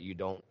myself that you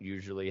don't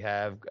usually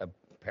have.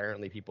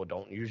 Apparently, people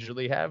don't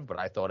usually have, but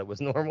I thought it was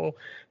normal.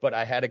 But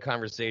I had a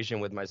conversation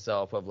with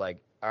myself of, like,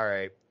 all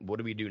right, what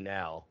do we do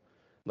now?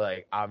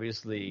 Like,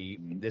 obviously,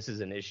 Mhm. this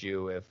is an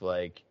issue if,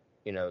 like,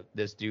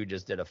 this dude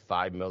just did a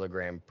 5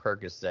 milligram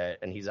Percocet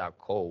and he's out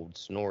cold,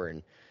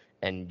 snoring,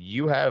 and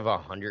you have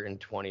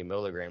 120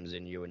 milligrams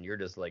in you and you're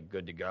just, like,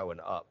 good to go and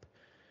up.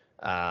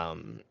 I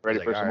was Ready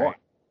like, for all some right, more.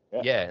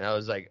 Yeah. yeah, and I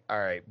was like, all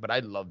right, but I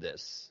love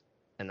this,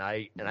 and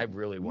I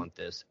really Mhm. want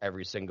this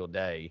every single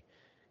day,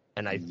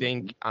 and I Mhm.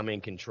 think I'm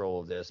in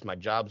control of this. My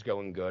job's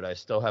going good. I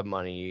still have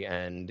money,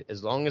 and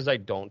as long as I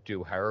don't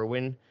do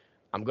heroin,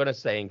 I'm gonna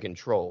stay in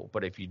control.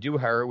 But if you do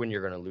heroin,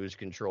 you're gonna lose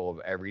control of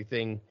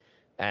everything,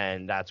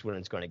 and that's when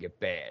it's gonna get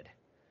bad.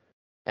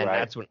 And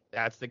Right.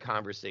 that's the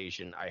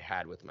conversation I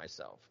had with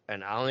myself.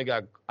 And I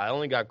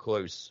only got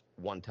close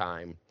one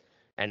time,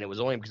 and it was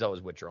only because I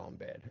was withdrawing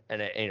bad.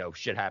 And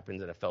shit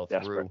happens and it fell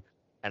Desperate. through,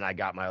 and I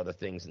got my other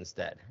things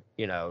instead.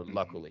 Mhm.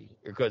 Luckily,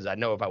 because I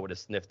know if I would have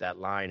sniffed that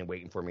line and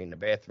waiting for me in the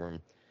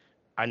bathroom,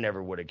 I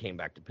never would have came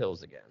back to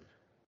pills again.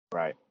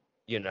 Right.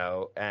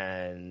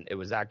 And it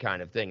was that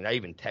kind of thing. And I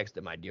even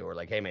texted my dealer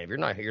like, "Hey man, if you're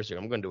not here soon,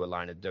 I'm going to do a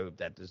line of dope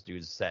that this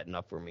dude's setting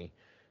up for me."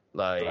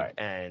 Like, Right.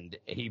 and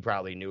he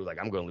probably knew like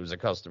I'm going to lose a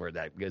customer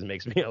that because it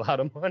makes me a lot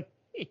of money.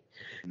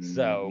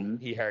 So Mhm.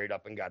 he hurried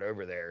up and got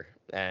over there,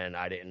 and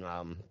I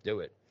didn't do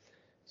it.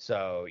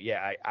 So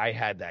yeah, I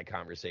had that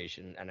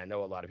conversation, and I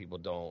know a lot of people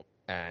don't,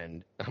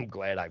 and I'm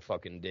glad I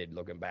fucking did.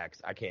 Looking back,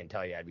 I can't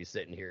tell you I'd be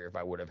sitting here if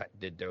I would have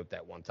did dope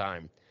that one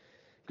time,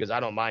 because I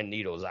don't mind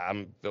needles.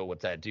 I'm filled with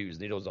tattoos.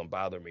 Needles don't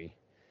bother me.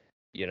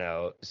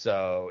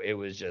 So it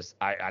was just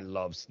I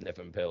love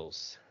sniffing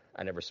pills.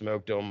 I never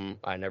smoked them.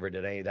 I never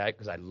did any of that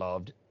because I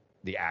loved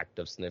the act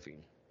of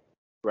sniffing.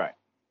 Right.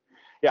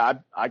 Yeah.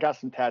 I got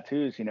some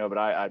tattoos, but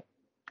I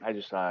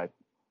just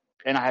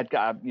and I had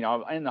got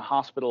in the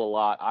hospital a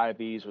lot.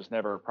 IVs was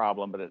never a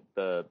problem, but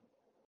the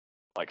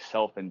like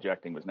self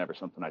injecting was never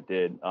something I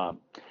did. Yeah.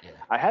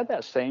 I had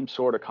that same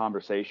sort of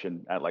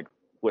conversation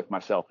with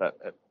myself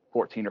at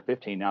 14 or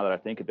 15. Now that I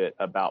think of it,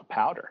 about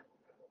powder.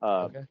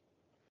 Uh, Okay.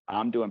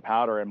 I'm doing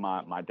powder, and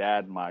my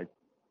dad, my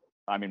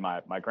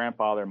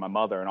grandfather and my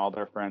mother and all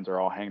their friends are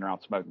all hanging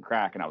around smoking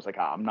crack, and I was like,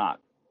 I'm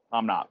not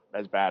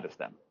as bad as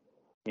them.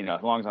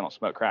 As long as I don't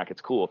smoke crack,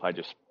 it's cool if I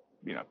just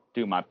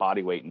do my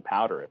body weight in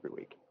powder every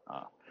week.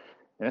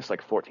 And it's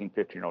like a 14,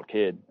 15-year-old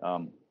kid.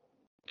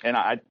 And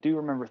I do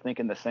remember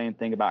thinking the same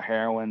thing about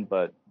heroin,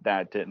 but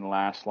that didn't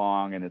last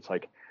long. And it's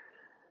like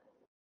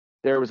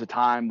there was a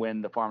time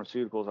when the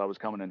pharmaceuticals I was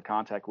coming in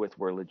contact with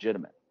were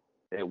legitimate.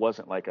 It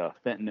wasn't like a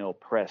fentanyl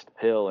pressed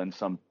pill in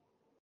some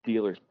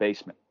dealer's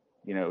basement.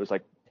 It was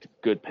like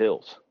good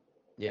pills.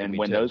 Yeah, And me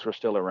when too. those were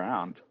still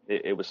around,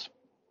 it was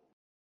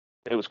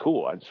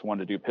cool. I just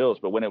wanted to do pills.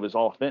 But when it was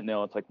all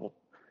fentanyl, it's like, well,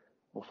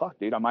 fuck,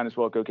 dude, I might as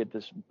well go get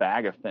this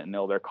bag of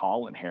fentanyl they're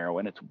calling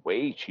heroin. It's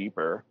way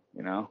cheaper.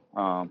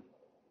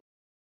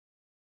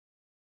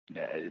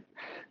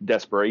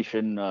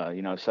 Desperation,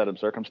 set of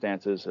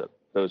circumstances,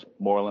 those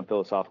moral and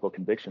philosophical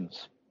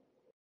convictions.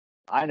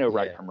 I know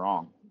right Yeah. from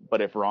wrong,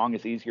 but if wrong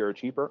is easier or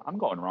cheaper, I'm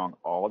going wrong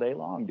all day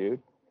long,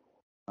 dude.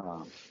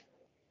 Um,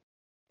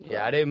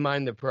 Yeah, I so didn't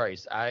mind the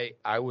price. I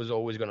was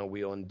always going to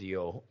wheel and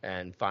deal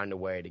and find a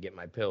way to get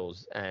my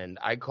pills. And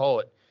I call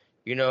it,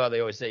 how they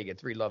always say you get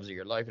three loves of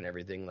your life and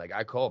everything. Like,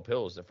 I call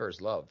pills the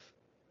first love,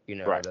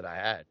 right, that I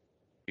had.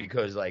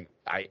 Because like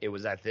it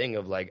was that thing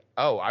of like,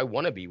 oh, I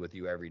want to be with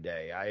you every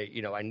day.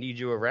 I need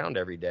you around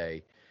every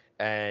day,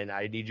 and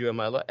I need you in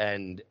my life.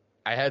 And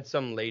I had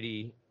some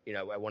lady,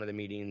 at one of the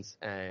meetings,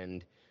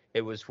 and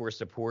it was for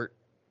support.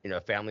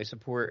 family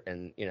support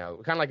and, kind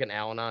of like an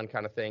Al-Anon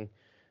kind of thing.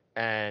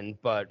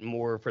 But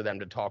more for them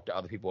to talk to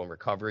other people in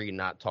recovery,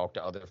 not talk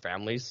to other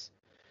families,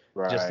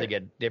 just to Right.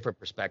 get different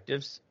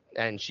perspectives.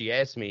 And she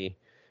asked me,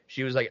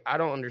 she was like, I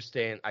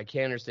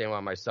can't understand why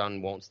my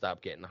son won't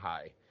stop getting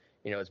high.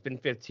 It's been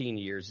 15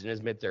 years, in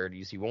his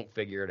mid-30s, he won't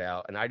figure it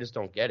out, and I just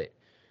don't get it.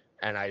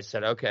 And I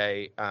said,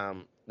 okay,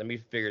 let me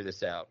figure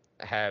this out.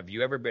 Have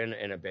you ever been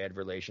in a bad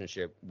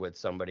relationship with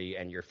somebody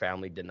and your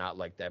family did not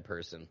like that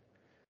person?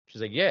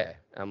 She's like, yeah.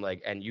 I'm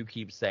like, and you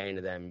keep saying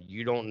to them,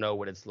 you don't know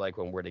what it's like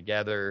when we're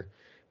together.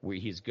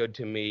 He's good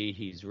to me.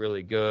 He's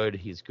really good.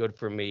 He's good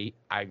for me.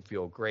 I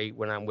feel great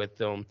when I'm with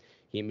him.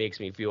 He makes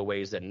me feel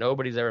ways that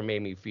nobody's ever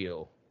made me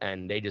feel,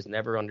 and they just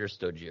never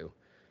understood you.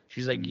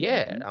 She's like,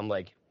 yeah. Mm-hmm. I'm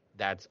like,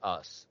 that's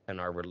us and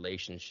our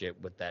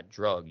relationship with that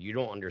drug. You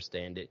don't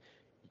understand it.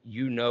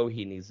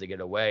 He needs to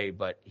get away,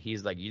 but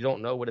he's like, you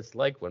don't know what it's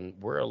like when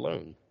we're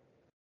alone,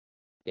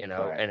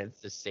 Right. and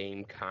it's the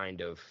same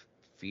kind of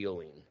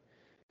feeling.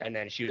 And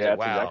then she was Yeah, like, it's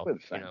wow, exactly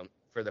the same.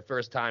 for the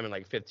first time in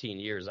like 15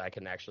 years, I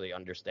can actually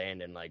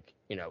understand and like,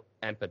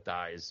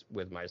 empathize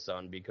with my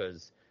son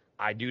because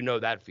I do know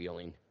that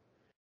feeling. Right.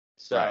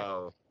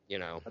 So,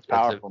 That's it's a,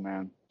 powerful,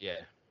 man. yeah.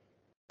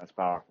 That's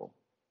powerful.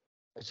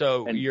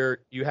 So And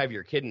you have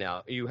your kid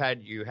now. You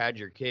had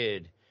your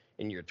kid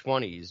in your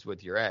 20s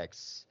with your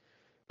ex.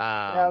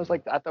 yeah, Um, I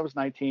thought it was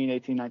 19,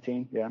 18,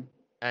 19. Yeah.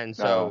 and Uh,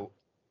 so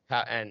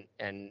how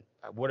and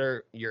what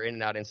are your in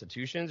and out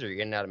institutions? Or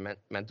you in and out of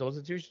mental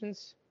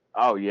institutions?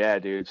 oh yeah,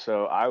 dude.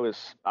 So I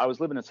was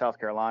living in South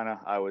Carolina.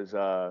 I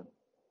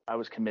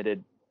was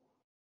committed.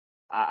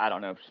 I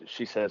don't know.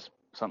 She says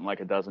something like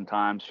a dozen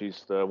times.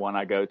 She's the one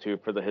I go to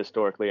for the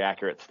historically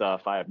accurate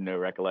stuff. I have no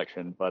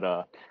recollection,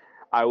 but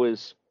I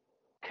was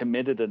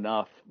committed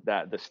enough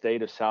that the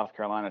state of South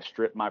Carolina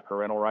stripped my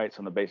parental rights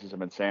on the basis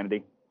of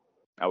insanity.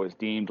 I was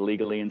deemed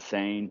legally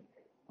insane.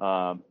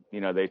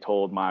 They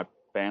told my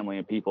family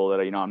and people that,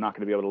 I'm not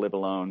going to be able to live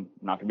alone.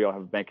 I'm not going to be able to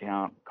have a bank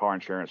account, car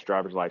insurance,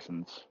 driver's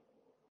license.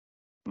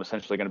 I'm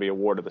essentially going to be a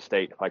ward of the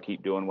state if I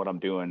keep doing what I'm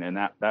doing. And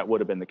that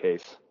would have been the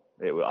case.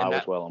 I And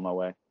was well on my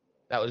way.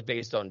 that was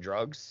based on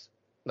drugs,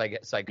 like Yeah.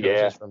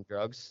 psychosis from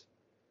drugs.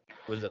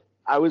 Was it?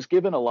 I was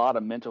given a lot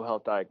of mental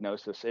health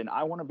diagnosis, and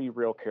I want to be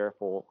real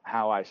careful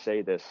how I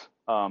say this,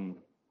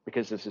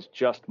 because this is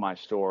just my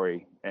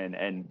story,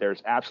 and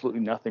there's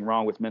absolutely nothing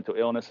wrong with mental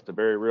illness. It's a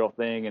very real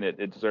thing, and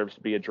it deserves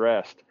to be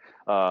addressed.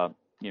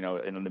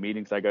 In the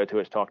meetings I go to,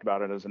 it's talked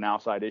about it as an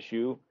outside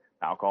issue.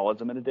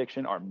 Alcoholism and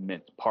addiction are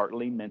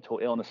partly mental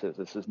illnesses.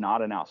 This is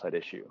not an outside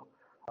issue,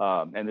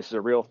 and this is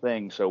a real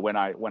thing. So when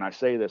I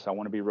say this, I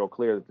want to be real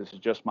clear that this is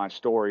just my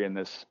story, and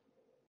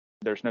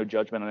there's no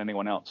judgment on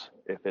anyone else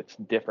if it's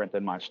different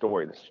than my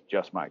story. This is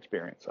just my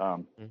experience.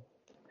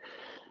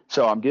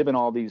 So I'm given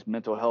all these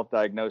mental health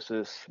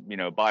diagnoses,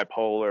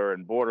 bipolar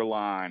and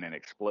borderline and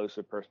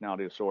explosive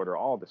personality disorder,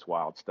 all this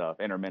wild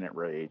stuff, intermittent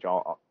rage.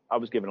 I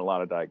was given a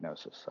lot of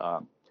diagnosis,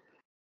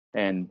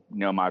 and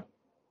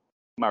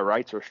my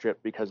rights are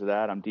stripped because of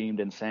that. I'm deemed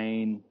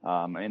insane,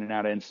 in and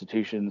out of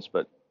institutions.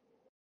 But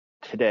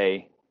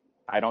today,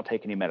 I don't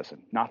take any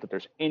medicine. Not that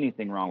there's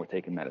anything wrong with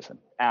taking medicine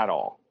at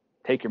all.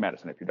 Take your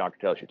medicine if your doctor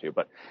tells you to,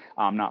 but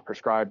I'm not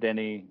prescribed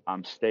any.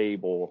 I'm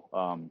stable.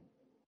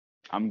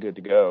 I'm good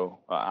to go.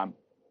 I'm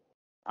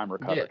Yeah,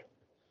 recovered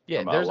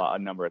yeah. from a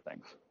number of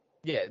things.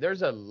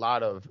 There's a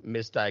lot of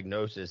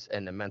misdiagnosis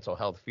in the mental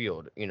health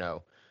field,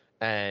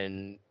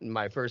 And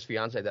my first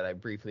fiance that I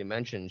briefly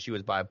mentioned, she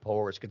was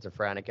bipolar,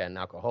 schizophrenic, and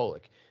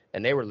alcoholic,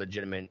 and they were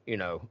legitimate,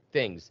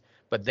 things,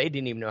 but they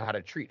didn't even know how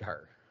to treat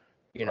her,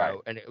 Right.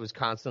 And it was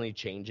constantly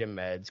changing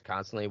meds,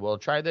 constantly, well,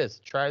 try this,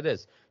 try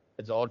this.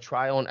 It's all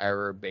trial and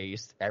error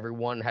based.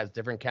 Everyone has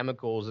different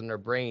chemicals in their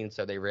brain,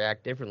 so they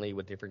react differently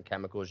with different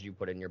chemicals you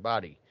put in your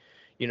body.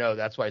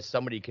 That's why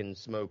somebody can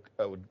smoke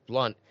a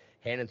blunt,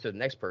 hand it to the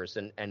next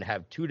person, and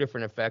have two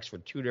different effects for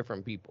two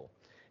different people.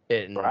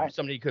 And Right.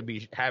 somebody could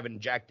be having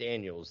Jack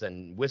Daniels,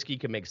 and whiskey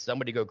can make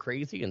somebody go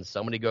crazy and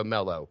somebody go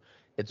mellow.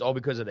 It's all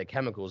because of the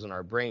chemicals in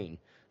our brain. Mm.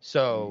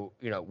 So,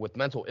 with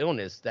mental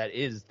illness, that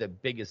is the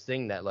biggest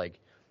thing that like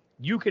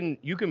you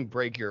can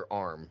break your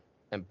arm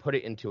and put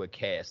it into a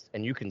cast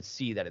and you can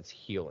see that it's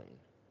healing.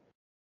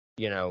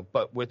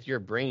 But with your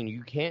brain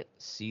you can't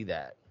see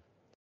that.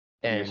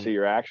 You just see And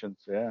your actions.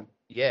 Yeah.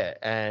 yeah,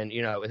 and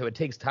so it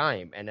takes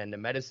time. And then the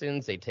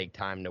medicines, they take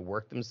time to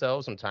work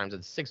themselves. Sometimes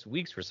it's 6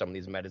 weeks for some of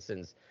these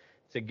medicines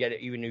to get it,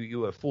 even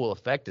you a full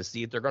effect to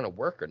see if they're going to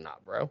work or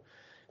not, bro.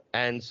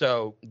 And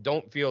so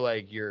don't feel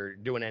like you're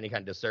doing any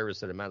kind of disservice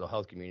to the mental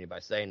health community by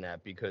saying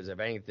that, because if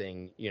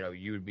anything,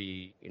 you would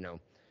be,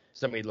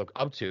 somebody to look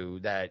up to,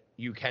 that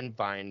you can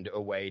find a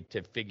way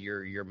to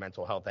figure your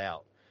mental health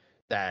out.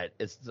 That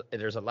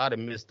there's a lot of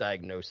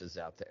misdiagnosis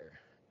out there.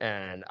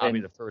 And I'll be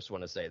And the first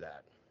one to say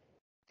that.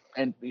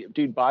 and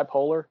dude,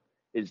 bipolar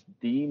is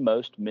the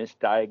most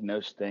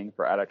misdiagnosed thing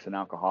for addicts and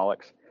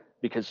alcoholics,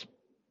 because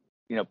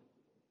you know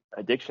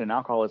addiction and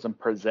alcoholism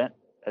present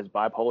as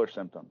bipolar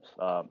symptoms.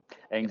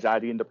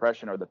 Anxiety and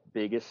depression are the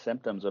biggest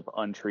symptoms of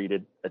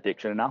untreated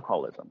addiction and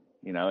alcoholism.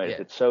 Yeah.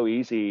 It's so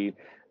easy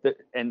that,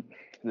 and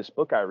this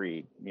book I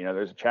read,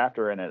 there's a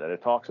chapter in it that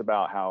it talks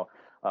about how,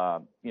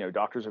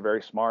 doctors are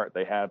very smart.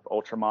 They have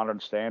ultra modern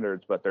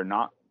standards, but they're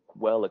not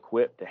well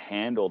equipped to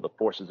handle the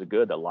forces of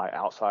good that lie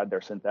outside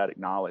their synthetic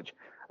knowledge.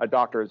 A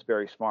doctor is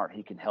very smart.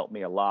 He can help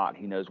me a lot.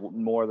 He knows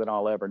more than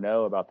I'll ever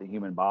know about the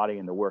human body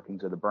and the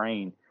workings of the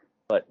brain,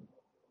 but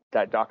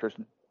that doctor's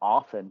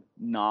often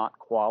not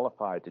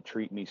qualified to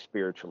treat me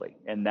spiritually.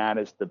 And that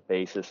is the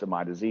basis of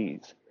my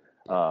disease.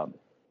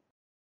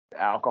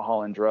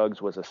 Alcohol and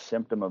drugs was a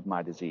symptom of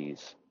my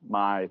disease.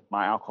 My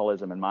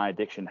alcoholism and my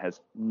addiction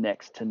has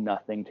next to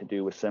nothing to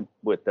do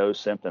with those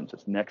symptoms.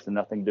 It's next to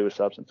nothing to do with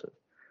substances.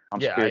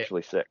 I'm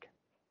spiritually sick.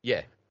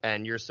 Yeah.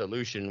 And your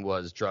solution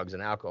was drugs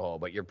and alcohol,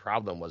 but your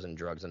problem wasn't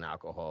drugs and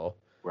alcohol.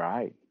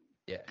 Right.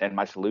 Yeah. And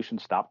my solution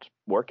stopped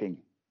working.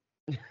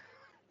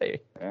 They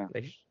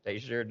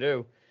sure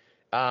do.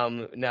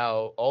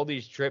 Now, all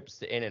these trips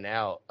to in and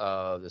out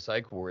of the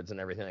psych wards and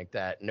everything like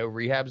that, no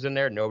rehabs in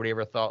there? Nobody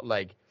ever thought,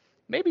 like,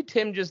 maybe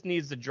Tim just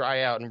needs to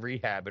dry out in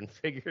rehab and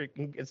figure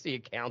he can see a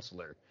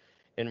counselor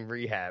in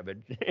rehab?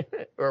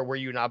 Or were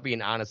you not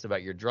being honest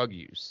about your drug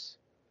use?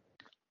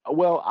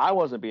 Well, I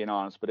wasn't being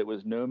honest, but it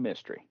was no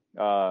mystery.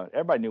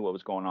 Everybody knew what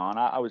was going on.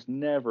 I was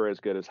never as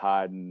good as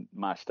hiding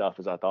my stuff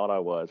as I thought I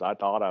was. I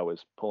thought I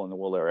was pulling the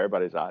wool over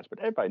everybody's eyes, but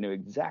everybody knew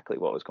exactly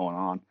what was going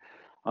on.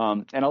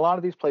 And a lot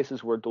of these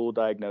places were dual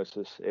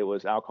diagnosis. It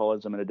was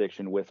alcoholism and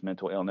addiction with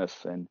mental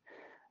illness. And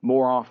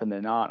more often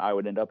than not, I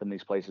would end up in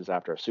these places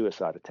after a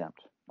suicide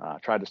attempt.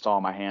 Tried to saw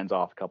my hands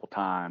off a couple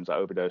times. I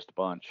overdosed a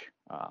bunch.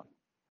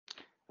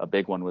 A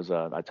big one was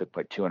I took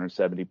like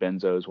 270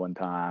 benzos one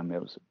time.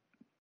 It was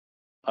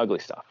ugly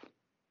stuff.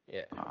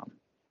 Yeah.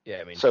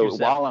 I mean, so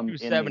while I'm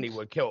 270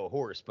 would kill a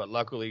horse, but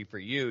luckily for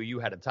you, you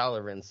had a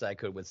tolerance that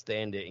could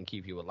withstand it and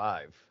keep you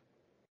alive.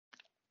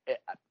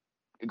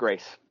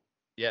 Grace.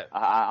 Yeah.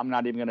 I'm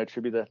not even going to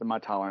attribute that to my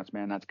tolerance,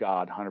 man. That's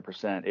God,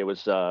 100%. It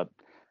was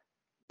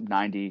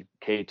 90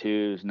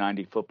 K2s,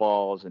 90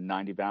 footballs, and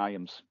 90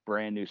 Valiums.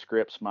 Brand new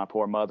scripts. My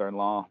poor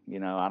mother-in-law,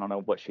 I don't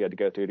know what she had to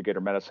go through to get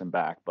her medicine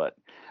back, but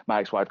my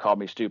ex-wife called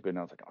me stupid, and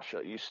I was like, I'll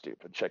show you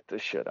stupid. Check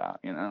this shit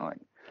out, it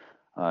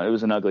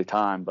was an ugly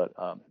time, but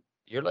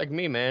you're like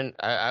me, man.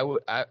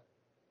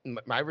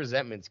 My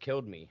resentments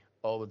killed me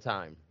all the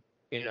time,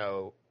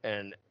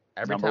 and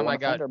every time I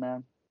got,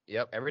 man.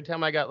 Yep, every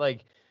time I got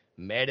like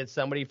mad at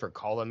somebody for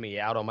calling me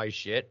out on my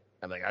shit,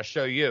 I'm like, I'll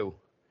show you,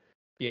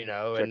 Check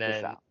and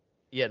then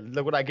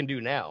look what I can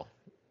do now,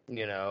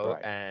 right.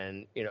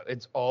 and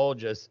it's all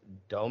just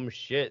dumb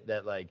shit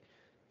that like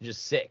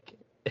just sick.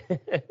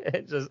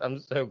 I'm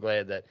so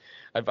glad that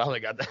I finally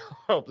got the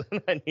help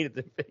and I needed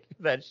to figure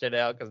that shit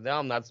out, because now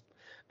I'm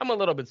a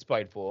little bit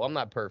spiteful. I'm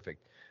not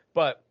perfect,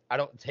 but I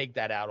don't take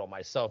that out on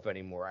myself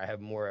anymore. I have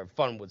more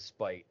fun with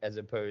spite as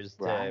opposed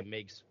to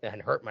make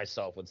and hurt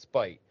myself with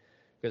spite,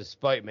 because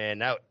spite,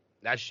 man,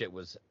 that shit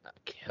was a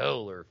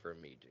killer for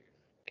me, dude.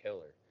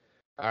 Killer.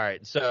 All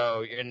right,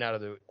 so you're in and out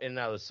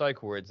of the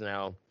psych wards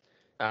now.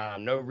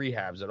 No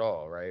rehabs at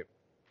all, right?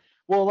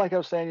 Well, like I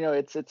was saying,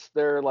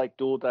 they're like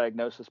dual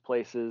diagnosis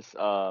places.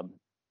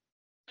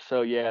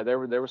 So yeah,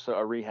 there was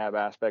a rehab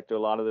aspect to a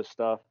lot of this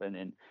stuff,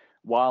 and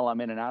while I'm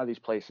in and out of these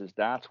places,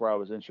 that's where I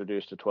was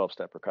introduced to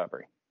 12-step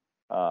recovery.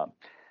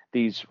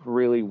 These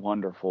really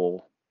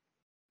wonderful,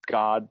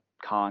 God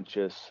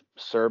conscious,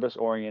 service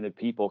oriented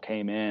people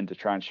came in to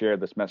try and share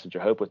this message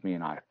of hope with me,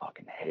 and I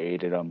fucking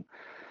hated them.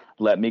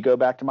 Let me go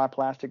back to my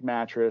plastic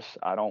mattress.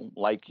 I don't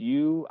like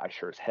you. I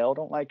sure as hell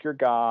don't like your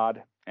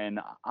God.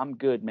 And I'm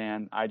good,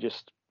 man. I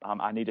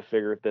need to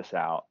figure this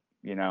out.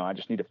 I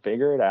just need to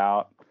figure it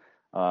out.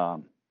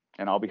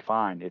 And I'll be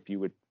fine if you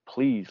would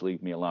please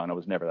leave me alone. I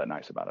was never that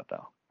nice about it,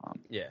 though.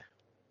 Yeah.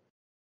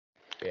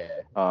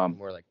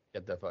 More like,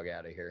 get the fuck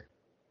out of here.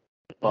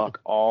 Fuck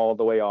all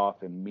the way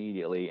off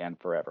immediately and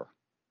forever.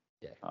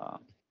 Yeah.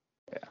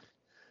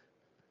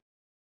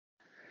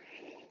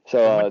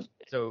 So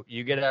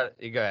you get out.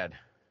 You go ahead.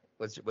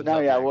 What's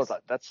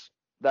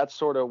that's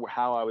sort of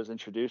how I was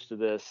introduced to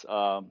this.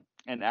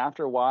 And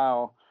after a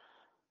while,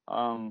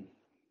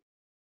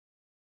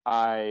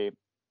 I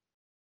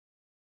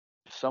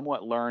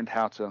somewhat learned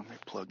how to, let me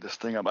plug this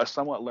thing up. I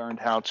somewhat learned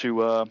how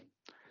to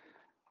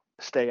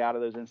stay out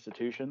of those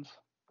institutions.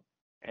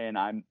 And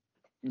I'm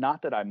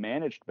not that I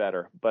managed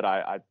better, but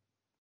I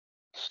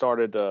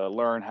started to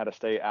learn how to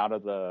stay out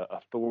of the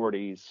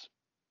authorities'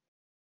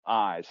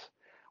 eyes,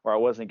 where I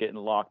wasn't getting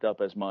locked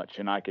up as much,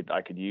 and I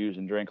could use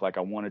and drink like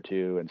I wanted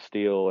to, and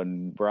steal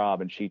and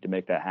rob and cheat to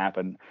make that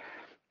happen.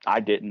 I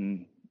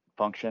didn't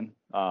function.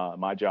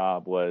 My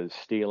job was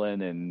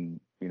stealing and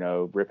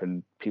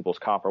ripping people's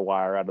copper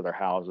wire out of their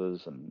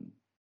houses and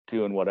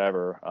doing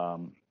whatever.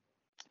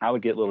 I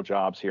would get little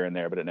jobs here and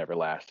there, but it never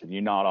lasted.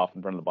 You nod off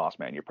in front of the boss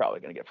man, you're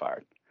probably going to get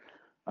fired.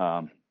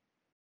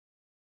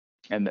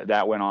 And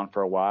that went on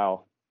for a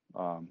while.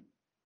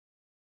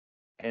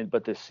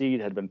 But the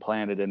seed had been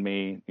planted in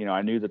me.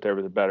 I knew that there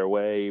was a better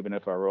way, even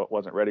if I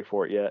wasn't ready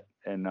for it yet.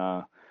 And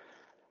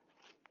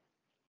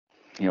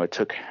it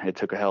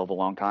took a hell of a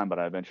long time, but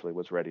I eventually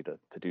was ready to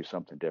do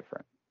something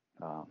different.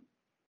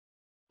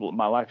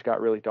 My life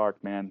got really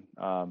dark, man.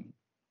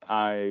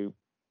 I,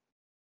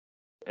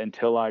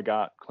 until I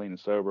got clean and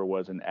sober,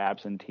 was an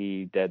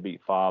absentee,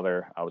 deadbeat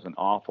father. I was an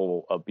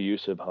awful,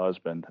 abusive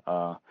husband.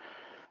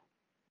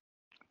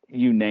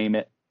 You name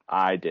it,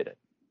 I did it.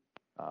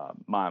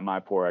 My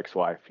poor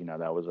ex-wife,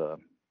 that was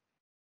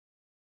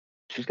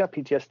she's got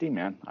PTSD,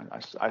 man.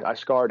 I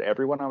scarred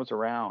everyone I was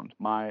around.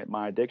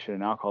 My addiction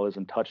and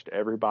alcoholism touched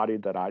everybody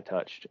that I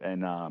touched,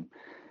 and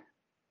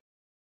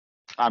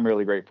I'm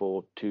really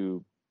grateful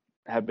to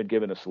have been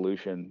given a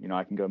solution.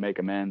 I can go make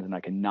amends, and I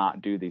can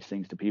not do these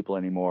things to people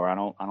anymore. I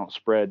don't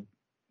spread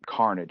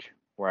carnage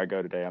where I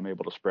go today. I'm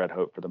able to spread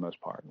hope for the most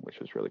part, which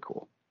is really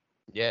cool.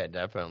 Yeah,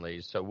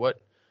 definitely. So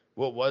what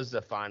was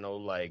the final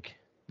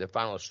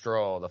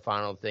straw, the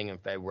final thing in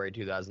February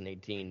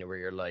 2018 where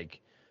you're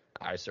like,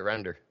 I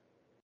surrender?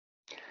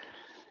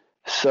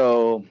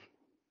 So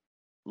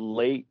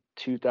mid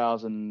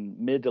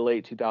to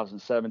late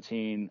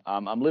 2017,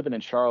 I'm living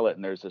in Charlotte,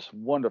 and there's this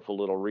wonderful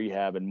little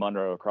rehab in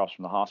Monroe across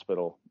from the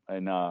hospital.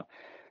 And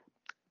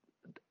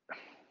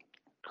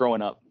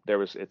growing up,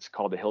 it's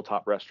called the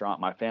Hilltop Restaurant.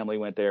 My family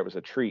went there. It was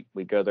a treat.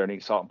 We'd go there and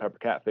eat salt and pepper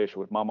catfish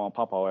with Mama and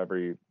Papa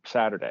every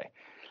Saturday.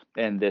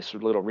 And this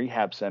little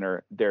rehab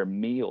center, their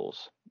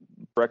meals,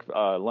 breakfast,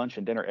 lunch,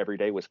 and dinner every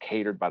day was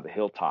catered by the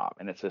Hilltop.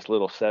 And it's this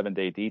little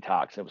 7-day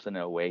detox. It was an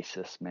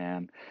oasis,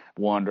 man.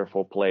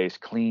 Wonderful place,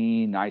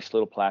 clean, nice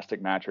little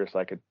plastic mattress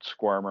I could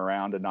squirm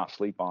around and not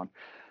sleep on.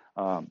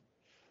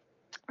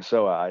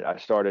 So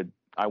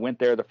I went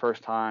there the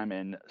first time,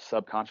 and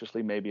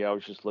subconsciously, maybe I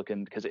was just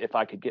looking, because if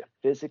I could get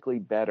physically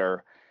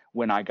better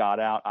when I got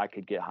out, I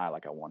could get high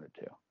like I wanted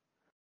to.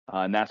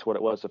 And that's what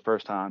it was the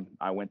first time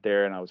I went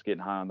there, and I was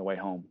getting high on the way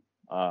home.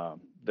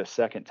 The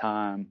second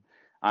time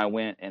I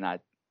went, and I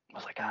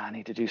was like, I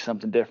need to do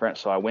something different.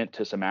 So I went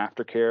to some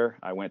aftercare.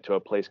 I went to a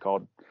place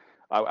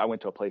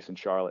in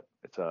Charlotte.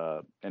 It's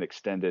an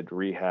extended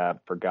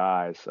rehab for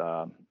guys.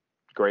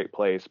 Great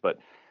place, but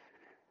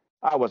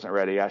I wasn't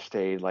ready. I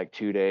stayed like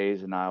 2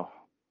 days, and I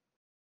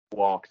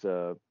walked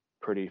a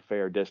pretty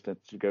fair distance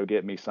to go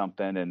get me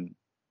something. And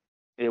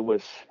it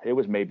was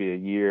maybe a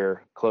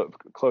year,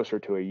 closer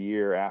to a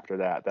year after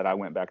that I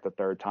went back the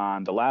third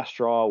time. The last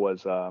straw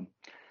was,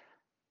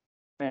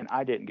 man,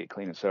 I didn't get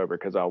clean and sober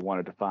because I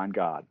wanted to find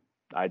God.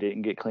 I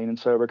didn't get clean and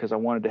sober because I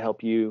wanted to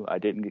help you. I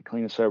didn't get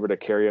clean and sober to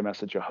carry a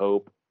message of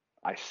hope.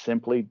 I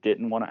simply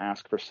didn't want to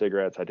ask for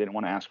cigarettes. I didn't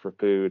want to ask for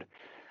food.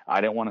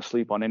 I didn't want to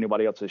sleep on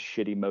anybody else's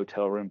shitty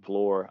motel room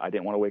floor. I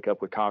didn't want to wake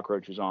up with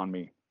cockroaches on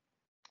me.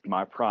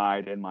 My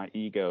pride and my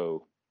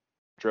ego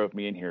drove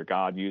me in here.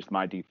 God used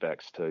my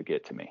defects to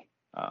get to me.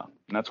 And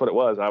that's what it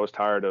was. I was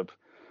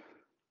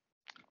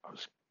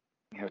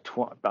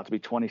about to be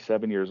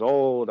 27 years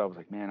old. I was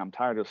like, man, I'm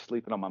tired of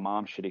sleeping on my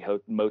mom's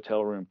shitty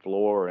motel room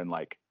floor and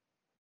like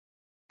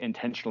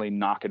intentionally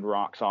knocking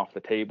rocks off the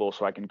table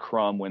so I can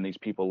crumb when these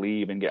people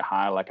leave and get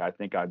high like I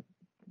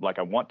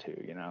want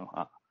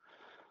to,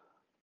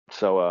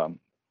 So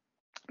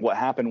what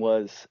happened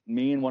was,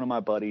 me and one of my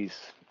buddies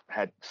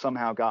had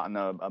somehow gotten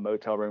a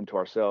motel room to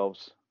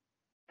ourselves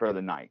for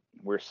the night.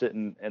 We're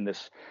sitting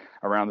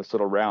around this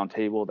little round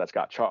table that's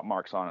got chalk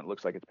marks on it. It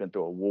looks like it's been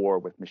through a war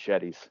with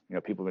machetes.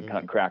 People have been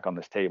cutting crack on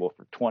this table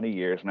for 20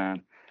 years,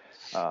 man.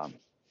 And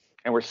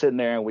we're sitting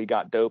there, and we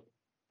got dope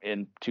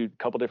in a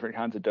couple different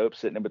kinds of dope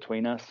sitting in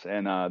between us.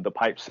 And the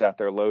pipes sat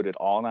there loaded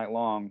all night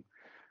long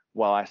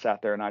while I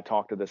sat there and I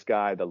talked to this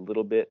guy the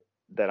little bit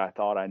that I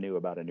thought I knew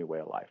about a new way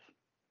of life.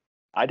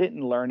 I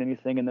didn't learn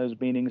anything in those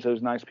meetings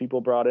those nice people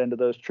brought into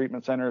those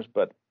treatment centers,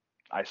 but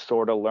I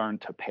sort of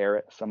learned to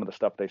parrot some of the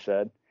stuff they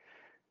said.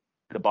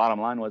 The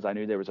bottom line was, I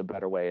knew there was a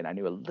better way, and I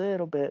knew a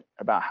little bit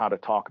about how to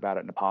talk about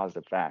it in a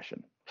positive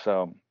fashion.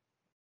 So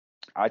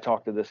I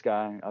talked to this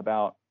guy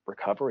about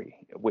recovery,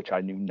 which I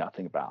knew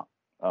nothing about,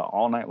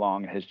 all night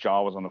long. His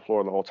jaw was on the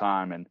floor the whole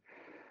time. And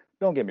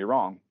don't get me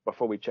wrong,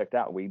 before we checked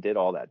out, we did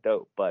all that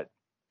dope, but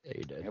Yeah,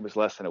 you did. It was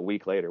less than a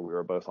week later, we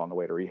were both on the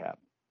way to rehab.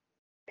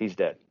 He's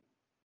dead.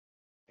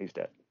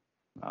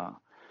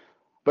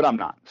 But I'm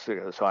not.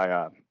 So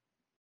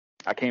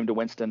I came to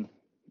Winston.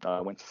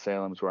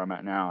 Winston-Salem is where I'm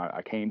at now.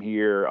 I came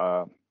here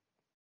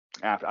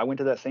after I went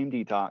to that same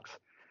detox,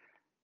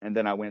 and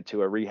then I went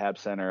to a rehab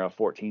center, a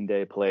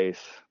 14-day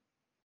place,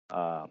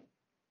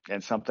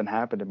 and something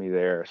happened to me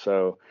there.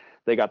 So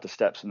they got the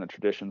steps and the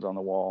traditions on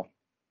the wall,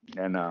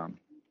 and I'm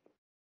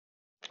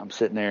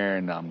sitting there,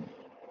 and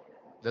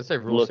That's a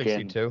Rule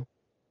 62.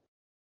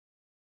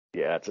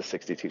 Yeah, it's a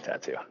 62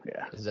 tattoo.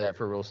 Yeah. Is that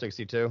for Rule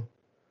 62?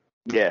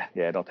 Yeah.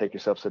 Don't take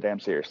yourself so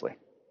damn seriously.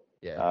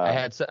 Yeah, I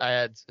had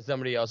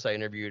somebody else I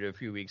interviewed a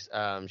few weeks.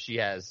 She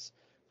has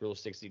Rule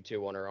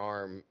 62 on her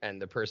arm,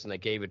 and the person that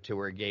gave it to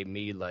her gave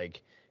me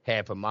like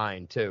half of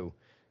mine too.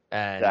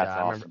 And that's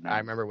awesome, I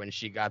remember when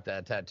she got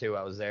that tattoo,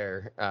 I was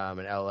there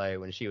in LA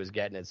when she was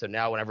getting it. So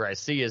now whenever I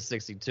see a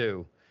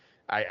 62,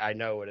 I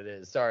know what it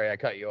is. Sorry, I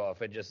cut you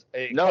off. It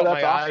caught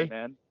my eye,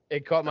 man.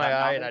 It caught my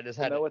eye, and I just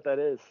had to know what that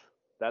is.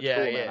 That's cool,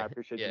 man. Yeah, I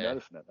appreciate you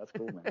noticing it. That's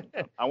cool, man.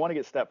 I want to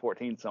get step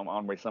 14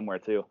 somewhere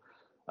too.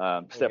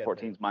 Step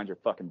 14 is mind your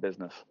fucking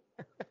business.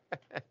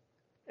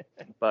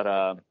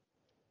 But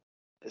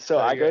So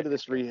I go yeah. to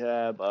this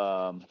rehab.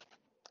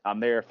 I'm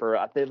there for,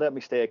 they let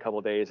me stay a couple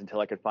of days until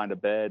I could find a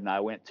bed. And I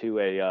went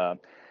to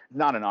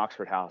not an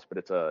Oxford house, but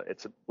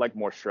it's like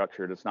more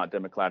structured. It's not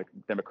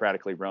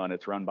democratically run.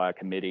 It's run by a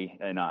committee.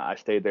 And I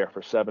stayed there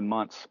for 7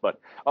 months. But,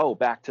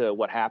 back to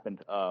what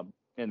happened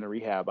in the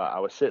rehab. I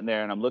was sitting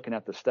there and I'm looking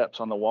at the steps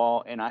on the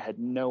wall and I had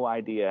no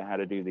idea how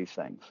to do these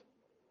things.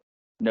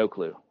 No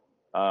clue.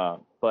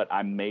 But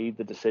I made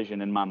the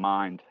decision in my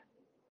mind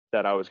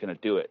that I was going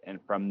to do it. And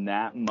from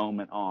that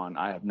moment on,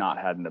 I have not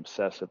had an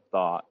obsessive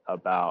thought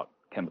about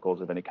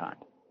chemicals of any kind.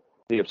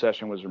 The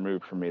obsession was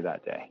removed from me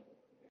that day.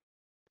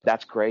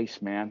 That's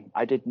grace, man.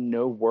 I did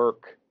no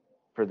work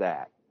for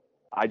that.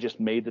 I just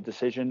made the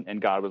decision and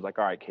God was like,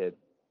 all right, kid,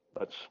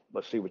 let's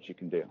see what you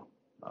can do.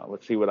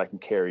 Let's see what I can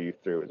carry you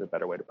through is a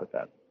better way to put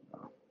that.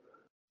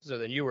 So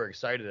then you were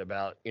excited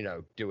about,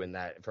 doing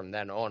that from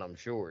then on, I'm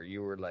sure.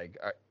 You were like,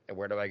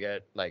 where do I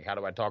get, like, how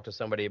do I talk to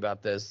somebody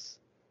about this?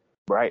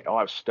 Right. Oh,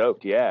 I was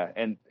stoked. Yeah.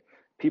 And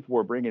people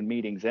were bringing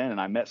meetings in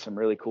and I met some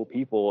really cool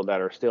people that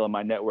are still in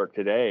my network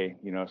today,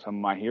 some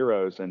of my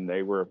heroes, and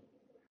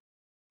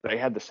they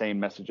had the same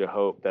message of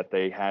hope that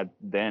they had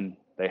then.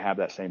 They have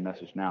that same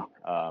message now.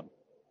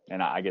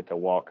 And I get to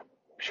walk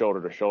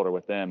shoulder to shoulder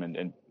with them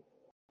and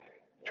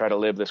try to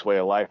live this way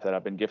of life that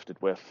I've been gifted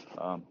with.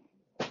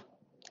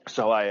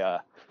 So I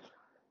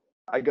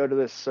go to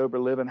this sober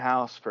living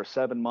house for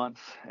 7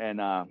 months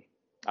and,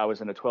 I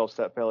was in a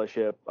 12-step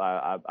fellowship.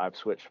 I've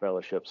switched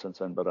fellowships since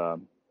then, but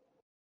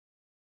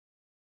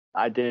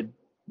I did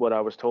what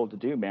I was told to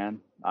do, man.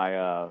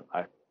 I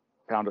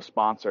found a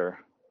sponsor,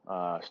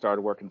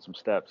 started working some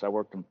steps. I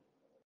worked them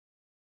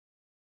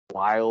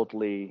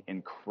wildly,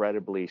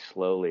 incredibly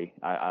slowly.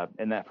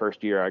 In that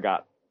first year, I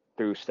got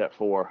through step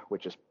 4,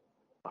 which is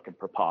fucking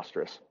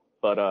preposterous.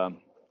 But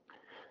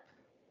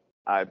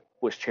I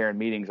was chairing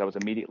meetings. I was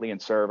immediately in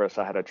service.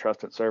 I had a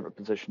trusted servant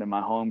position in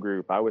my home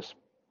group. I was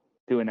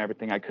doing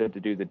everything I could to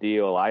do the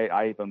deal.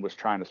 I even was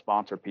trying to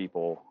sponsor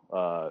people,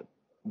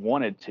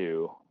 wanted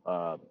to.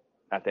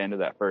 At the end of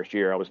that first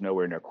year, I was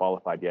nowhere near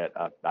qualified yet.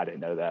 I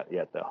didn't know that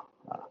yet, though.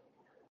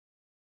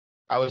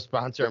 I was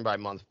sponsoring by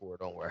month 4,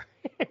 don't worry.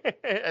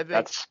 I think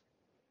that's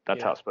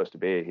how it's supposed to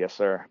be. Yes,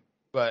 sir.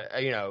 But,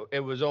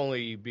 it was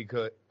only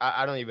because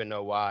I don't even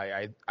know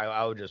why.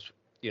 I would just,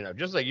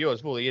 just like you, I was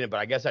fully in it, but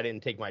I guess I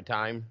didn't take my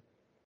time.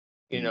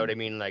 You know what I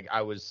mean? Like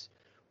I was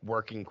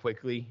working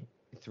quickly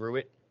through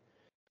it.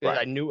 Right.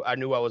 I knew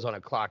I was on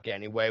a clock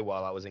anyway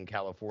while I was in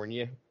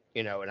California,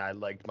 and I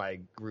liked my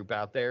group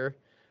out there,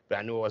 but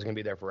I knew I wasn't going to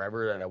be there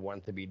forever, and I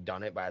wanted to be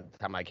done it by the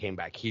time I came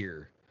back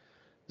here.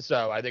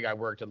 So I think I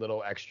worked a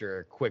little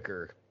extra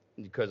quicker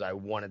because I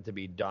wanted to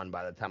be done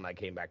by the time I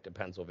came back to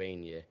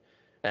Pennsylvania.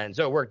 And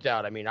so it worked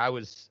out. I mean, I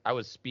was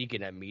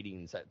speaking at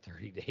meetings at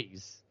 30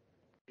 days.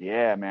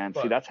 Yeah, man.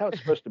 See, that's how it's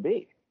supposed to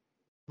be.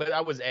 But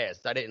I was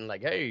asked. I didn't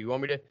like, hey, you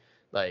want me to,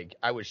 like,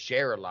 I would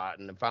share a lot.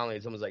 And then finally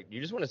someone's like,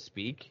 you just want to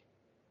speak?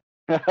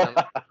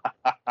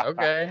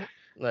 Okay,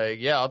 like,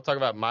 yeah, I'll talk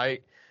about my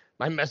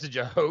message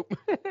of hope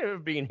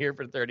of being here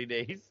for 30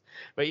 days.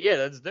 But yeah,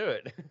 let's do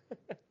it.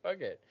 Fuck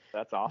it.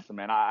 That's awesome,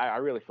 man. I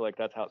really feel like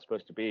that's how it's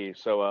supposed to be.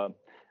 So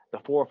the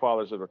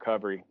forefathers of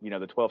recovery, the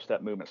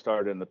 12-step movement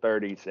started in the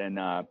 30s,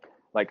 and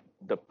like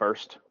the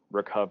first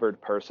recovered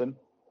person,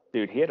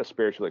 dude, he had a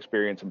spiritual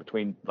experience in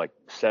between like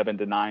 7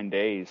 to 9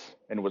 days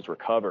and was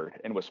recovered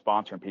and was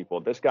sponsoring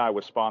people. This guy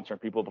was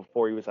sponsoring people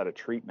before he was out of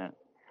treatment.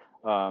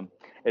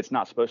 It's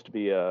not supposed to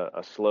be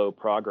a slow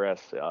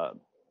progress,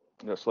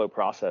 slow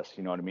process.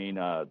 You know what I mean?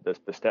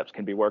 The steps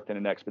can be worked in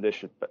an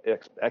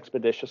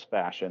expeditious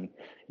fashion.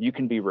 You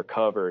can be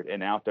recovered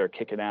and out there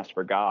kicking ass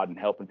for God and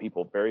helping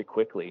people very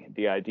quickly.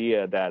 The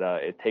idea that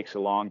it takes a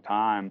long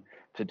time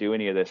to do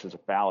any of this is a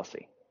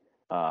fallacy.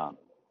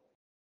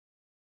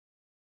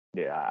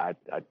 Yeah,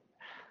 I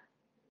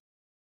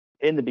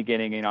in the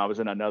beginning, I was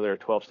in another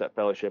 12-step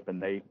fellowship,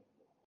 and they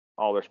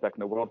all the respect in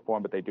the world for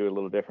them, but they do it a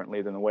little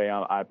differently than the way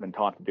I've been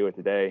taught to do it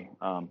today.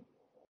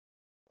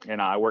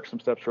 And I worked some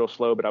steps real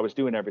slow, but I was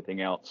doing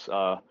everything else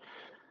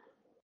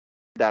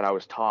that I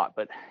was taught.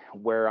 But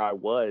where I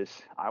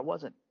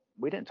wasn't,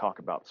 we didn't talk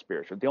about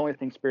spiritual. The only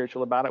thing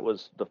spiritual about it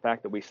was the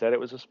fact that we said it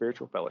was a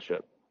spiritual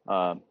fellowship.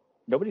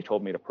 Nobody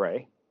told me to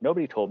pray.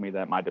 Nobody told me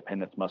that my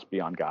dependence must be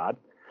on God.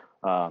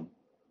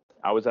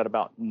 I was at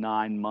about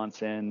 9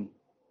 months in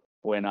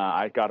when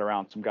I got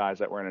around some guys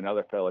that were in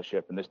another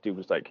fellowship, and this dude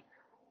was like,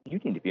 you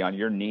need to be on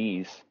your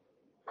knees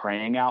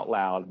praying out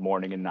loud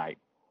morning and night.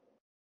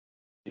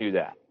 Do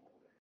that.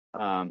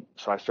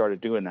 So I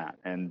started doing that,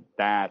 and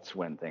that's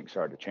when things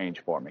started to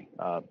change for me.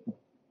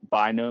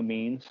 By no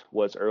means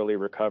was early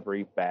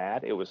recovery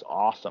bad. It was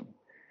awesome.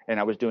 And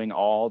I was doing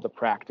all the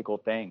practical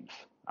things.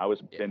 I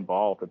was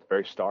involved at the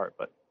very start,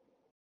 but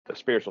the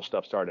spiritual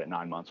stuff started at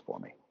 9 months for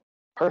me.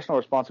 Personal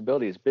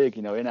responsibility is big.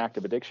 In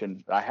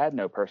addiction, I had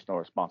no personal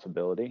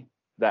responsibility.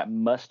 That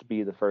must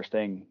be the first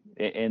thing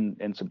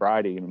in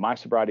sobriety. My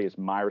sobriety is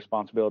my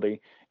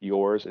responsibility.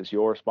 Yours is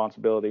your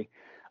responsibility.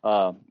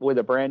 With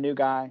a brand new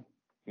guy,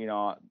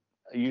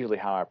 usually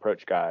how I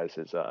approach guys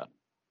is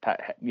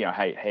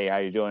hey, how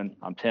you doing?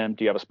 I'm Tim.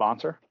 Do you have a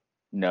sponsor?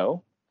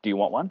 No. Do you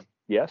want one?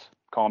 Yes.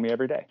 Call me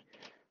every day.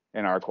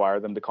 And I require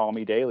them to call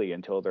me daily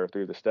until they're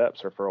through the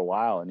steps or for a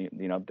while. And,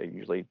 they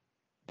usually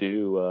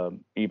do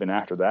even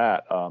after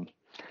that.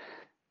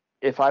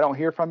 If I don't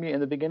hear from you in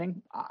the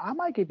beginning, I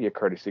might give you a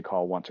courtesy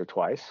call once or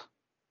twice,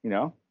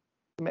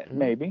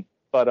 maybe,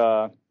 but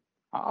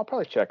I'll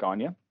probably check on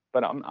you.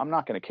 But I'm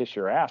not going to kiss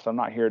your ass. I'm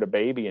not here to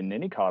baby and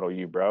ninny coddle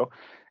you, bro.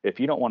 If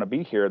you don't want to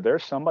be here,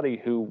 there's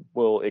somebody who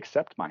will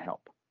accept my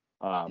help.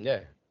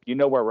 You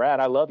know where we're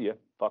at. I love you.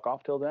 Fuck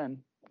off till then.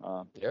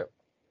 Yep.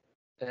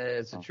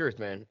 It's the truth,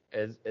 man.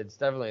 It's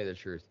definitely the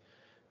truth.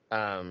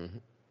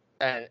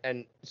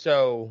 And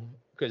so,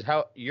 because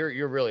how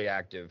you're really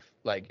active,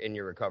 like in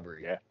your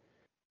recovery. Yeah.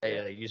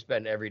 Like, you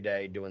spend every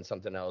day doing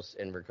something else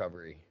in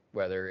recovery,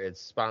 whether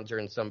it's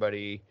sponsoring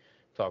somebody,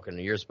 talking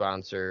to your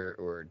sponsor,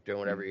 or doing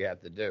whatever you have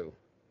to do.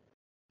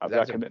 I've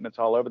got commitments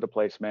all over the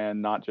place,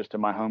 man, not just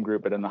in my home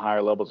group, but in the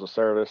higher levels of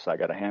service. I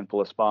got a handful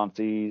of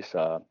sponsees.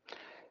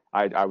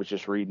 I was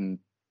just reading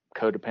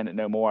Codependent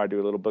No More. I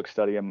do a little book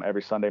study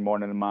every Sunday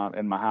morning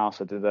in my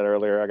house. I did that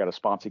earlier. I got a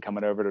sponsee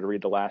coming over to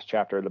read the last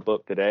chapter of the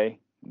book today.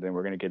 Then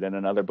we're going to get in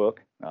another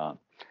book.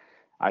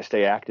 I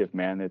stay active,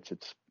 man.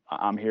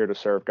 I'm here to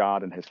serve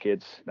God and his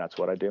kids. That's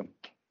what I do.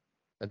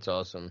 That's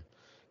awesome.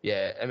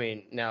 Yeah. I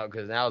mean, now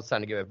it's time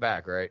to give it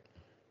back, right?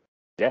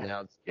 Yeah.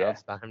 Now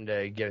it's time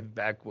to give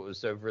back what was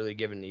so freely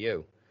given to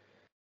you.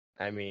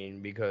 I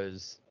mean,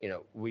 because,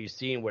 we've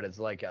seen what it's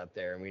like out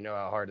there and we know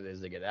how hard it is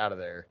to get out of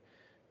there.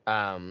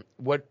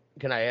 What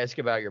can I ask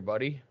about your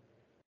buddy?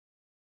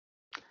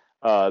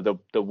 The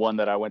one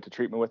that I went to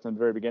treatment with in the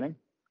very beginning.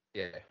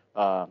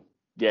 Yeah.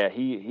 Yeah,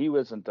 he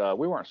wasn't.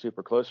 We weren't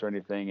super close or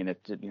anything, and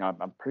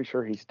I'm pretty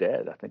sure he's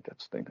dead. I think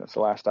that's the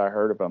last I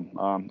heard of him.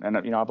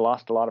 And I've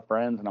lost a lot of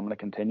friends, and I'm going to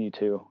continue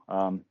to.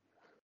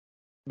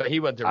 But he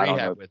went to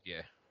rehab with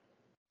you.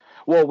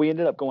 Well, we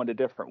ended up going to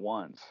different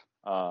ones.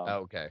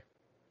 Okay.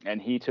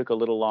 And he took a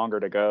little longer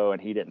to go,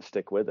 and he didn't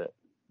stick with it.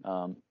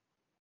 Yeah.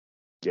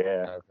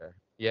 Okay.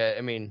 Yeah,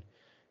 I mean,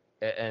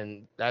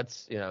 and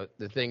that's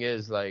the thing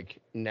is, like,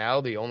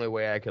 now the only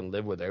way I can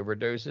live with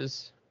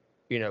overdoses,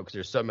 because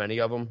there's so many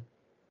of them.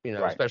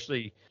 Right.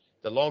 Especially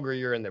the longer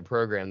you're in the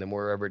program, the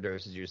more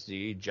overdoses you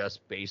see,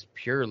 just based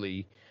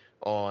purely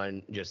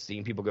on just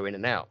seeing people go in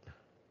and out,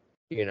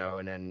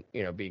 and then,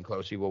 being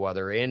close to people while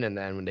they're in, and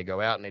then when they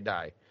go out and they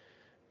die.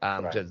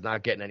 Right. So it's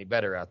not getting any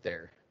better out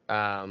there.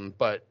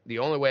 But the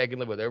only way I can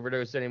live with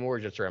overdose anymore,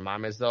 just to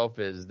remind myself,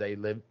 is they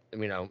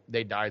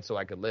died so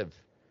I could live.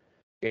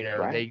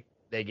 Right.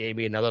 They gave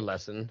me another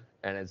lesson,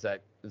 and it's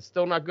that it's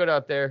still not good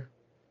out there.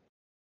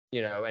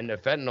 And the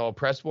fentanyl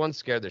press one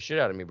scared the shit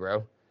out of me,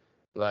 bro.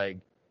 Like,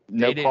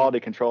 no quality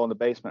control in the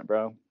basement,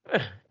 bro.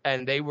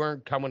 And they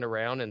weren't coming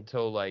around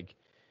until, like,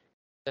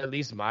 at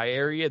least my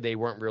area, they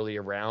weren't really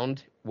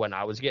around when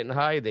I was getting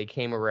high. They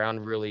came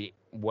around really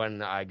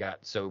when I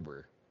got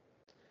sober.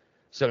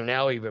 So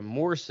now even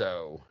more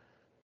so,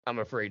 I'm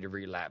afraid to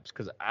relapse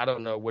because I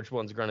don't know which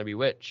one's going to be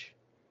which.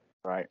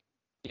 Right.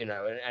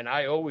 And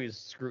I always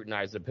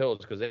scrutinize the pills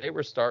because they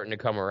were starting to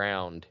come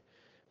around.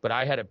 But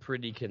I had a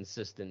pretty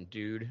consistent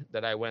dude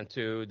that I went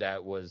to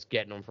that was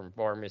getting them from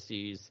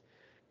pharmacies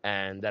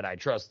and that I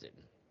trusted.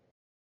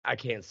 I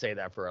can't say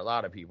that for a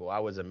lot of people. I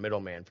was a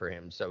middleman for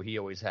him, so he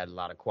always had a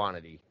lot of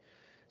quantity.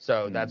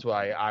 So that's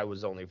why I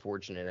was only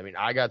fortunate. I mean,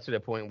 I got to the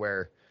point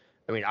where,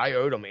 I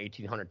owed him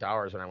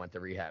 $1,800 when I went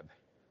to rehab.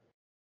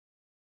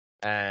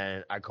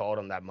 And I called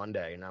him that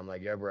Monday, and I'm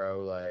like, yo,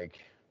 bro, like,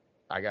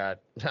 I got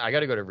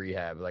to go to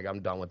rehab. Like,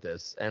 I'm done with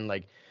this. And,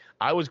 like,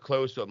 I was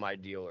close with my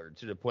dealer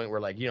to the point where,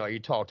 like, you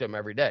talk to him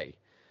every day.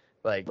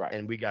 Like, right.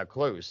 And we got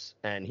close,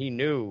 and he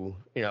knew,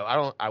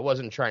 I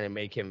wasn't trying to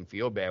make him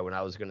feel bad when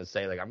I was going to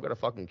say, like, I'm going to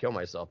fucking kill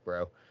myself,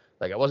 bro.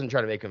 Like, I wasn't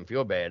trying to make him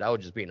feel bad. I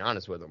was just being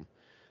honest with him.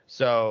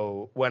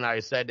 So when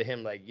I said to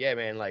him, like, yeah,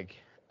 man, like,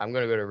 I'm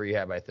going to go to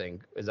rehab, I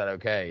think. Is that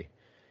okay?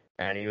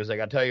 And he was like,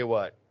 I'll tell you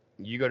what,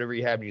 you go to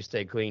rehab and you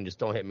stay clean. Just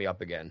don't hit me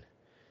up again.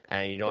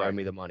 And you don't owe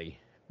me the money.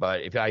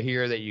 But if I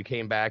hear that you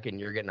came back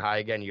and you're getting high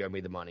again, you owe me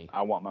the money.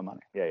 I want my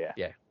money. Yeah.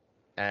 Yeah.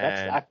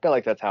 And I feel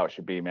like that's how it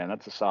should be, man.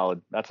 That's a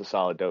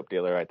solid dope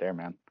dealer right there,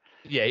 man.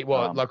 Yeah,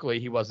 well, luckily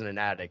he wasn't an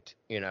addict,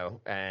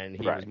 and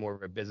he was more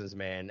of a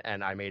businessman,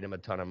 and I made him a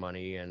ton of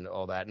money and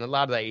all that. And a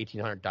lot of that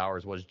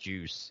 $1,800 was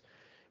juice,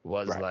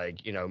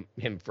 like,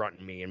 him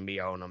fronting me and me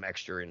owing him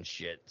extra and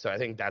shit. So I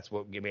think that's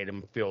what made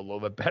him feel a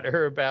little bit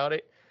better about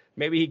it.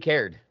 Maybe he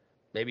cared.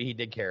 Maybe he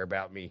did care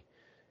about me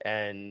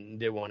and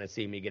didn't want to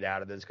see me get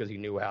out of this because he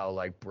knew how,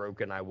 like,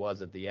 broken I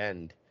was at the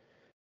end.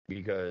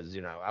 Because,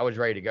 I was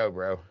ready to go,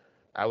 bro.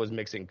 I was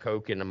mixing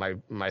coke into my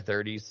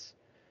 30s,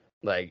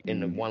 like in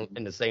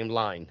the same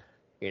line.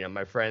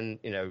 My friend,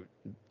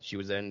 she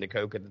was into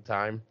coke at the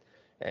time,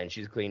 and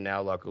she's clean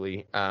now,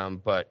 luckily.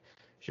 But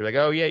she was like,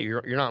 "Oh yeah,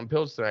 you're not on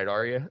pills tonight,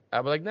 are you?"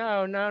 I'd be like,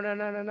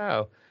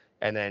 "No."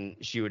 And then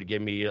she would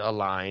give me a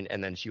line,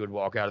 and then she would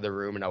walk out of the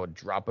room, and I would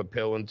drop a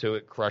pill into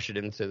it, crush it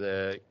into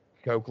the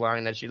coke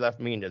line that she left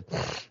me, and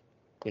just,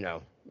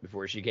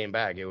 before she came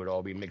back, it would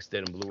all be mixed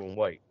in blue and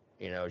white.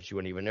 You know, she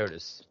wouldn't even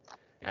notice.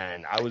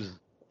 And I was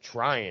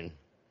trying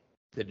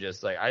to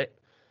just like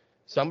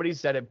somebody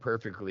said it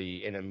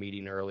perfectly in a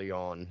meeting early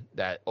on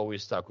that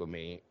always stuck with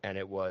me, and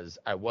it was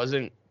I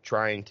wasn't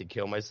trying to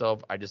kill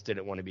myself. I just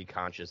didn't want to be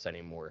conscious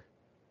anymore.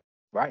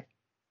 Right.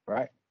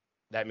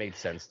 That made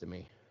sense to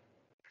me.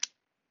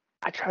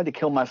 I tried to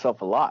kill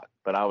myself a lot,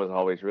 but I was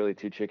always really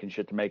too chicken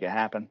shit to make it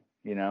happen.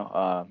 You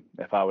know,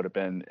 if I would have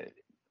been,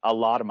 a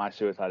lot of my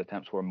suicide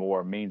attempts were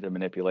more means of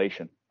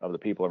manipulation of the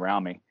people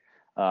around me.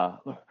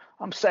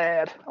 I'm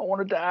sad. I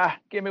want to die.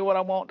 Give me what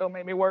I want. Don't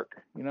make me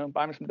work. You know,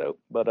 buy me some dope.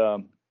 But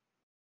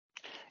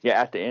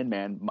yeah, at the end,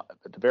 man,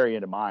 at the very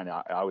end of mine,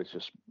 I was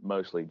just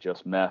mostly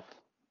just meth.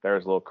 There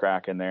was a little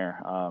crack in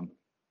there.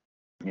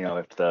 You know,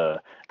 if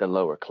the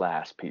lower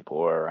class people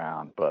were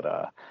around,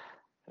 but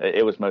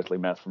it was mostly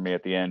meth for me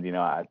at the end. You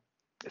know,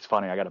 it's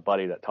funny. I got a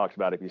buddy that talks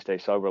about if you stay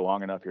sober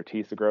long enough, your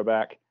teeth will grow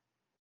back.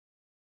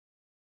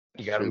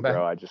 You got them back?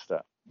 Bro. I just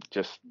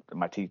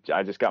my teeth.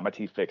 I just got my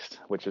teeth fixed,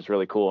 which is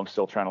really cool. I'm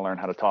still trying to learn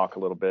how to talk a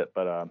little bit,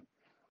 but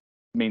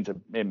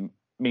it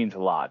means a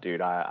lot,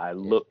 dude. I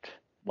looked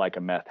like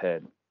a meth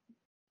head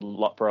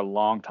for a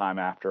long time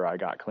after I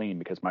got clean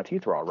because my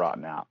teeth were all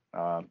rotten out.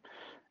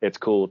 It's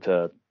cool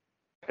to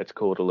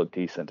look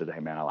decent today,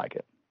 man. I like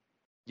it.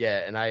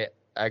 Yeah, and I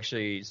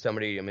actually,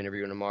 somebody I'm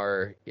interviewing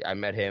tomorrow, I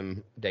met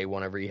him day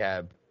one of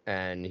rehab,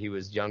 and he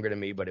was younger than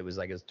me, but it was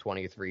like his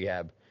 20th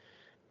rehab.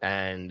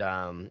 And,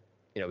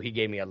 you know, he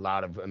gave me a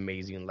lot of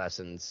amazing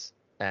lessons,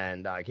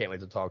 and I can't wait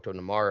to talk to him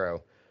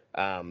tomorrow.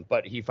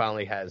 But he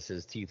finally has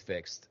his teeth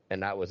fixed,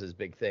 and that was his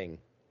big thing,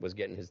 was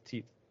getting his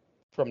teeth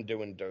from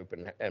doing dope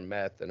and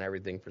meth and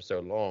everything for so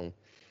long.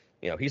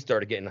 You know, he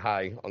started getting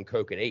high on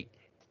coke at 8.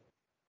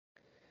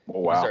 Oh,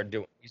 wow.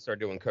 He started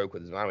doing coke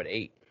with his mom at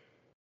 8.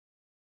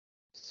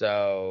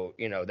 So,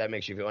 you know, that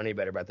makes you feel any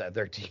better about that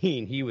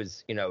 13. He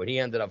was, you know, he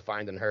ended up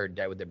finding her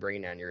dead with a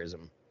brain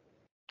aneurysm.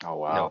 Oh,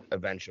 wow. You know,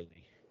 eventually.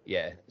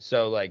 Yeah.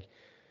 So, like,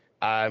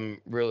 I'm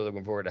really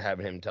looking forward to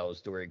having him tell his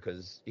story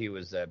because he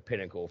was a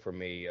pinnacle for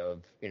me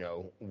of, you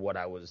know, what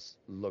I was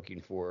looking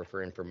for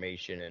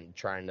information and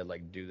trying to,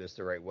 like, do this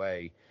the right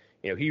way.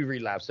 You know, he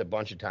relapsed a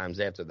bunch of times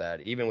after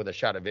that. Even with a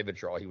shot of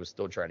Vivitrol, he was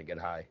still trying to get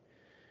high.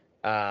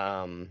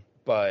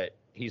 But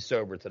he's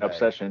sober today.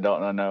 Obsession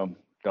don't know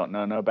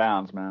no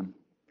bounds, man.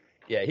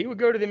 Yeah, he would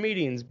go to the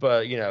meetings,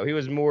 but, you know, he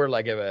was more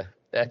like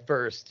at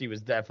first, he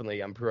was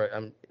definitely, I'm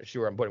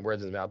sure I'm putting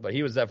words in his mouth, but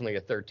he was definitely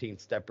a 13th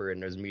stepper in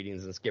those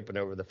meetings and skipping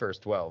over the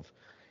first 12.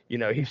 You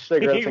know,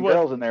 cigarettes and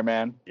girls in there,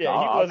 man. Yeah,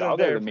 I'll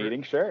go to the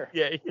meeting, sure.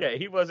 Yeah,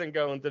 he wasn't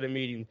going to the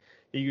meeting.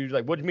 He was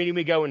like, "What meeting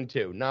we going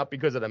to?" Not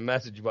because of the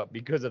message, but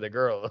because of the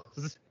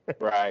girls.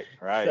 Right.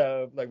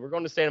 So, like, we're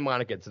going to Santa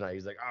Monica tonight.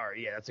 He's like, "All right,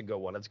 yeah, that's a good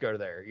one. Let's go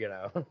there." You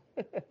know.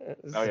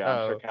 Oh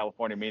yeah, I'm sure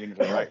California meetings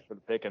are right for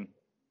the picking.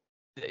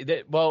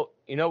 Well,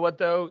 you know what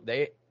though?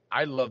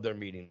 I love their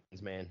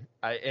meetings, man.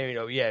 And, you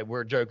know, yeah,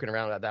 we're joking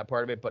around about that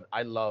part of it, but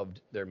I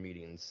loved their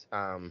meetings.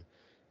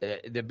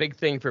 The big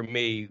thing for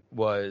me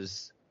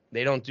was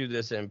they don't do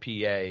this in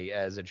PA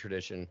as a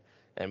tradition,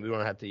 and we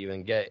don't have to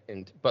even get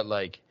into, but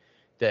like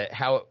they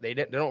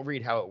don't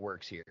read how it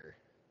works here,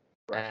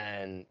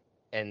 right.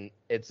 And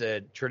it's a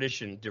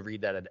tradition to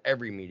read that at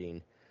every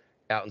meeting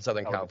out in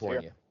Southern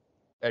California.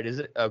 Is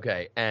it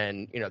okay?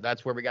 And you know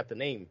that's where we got the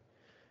name.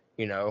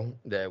 You know,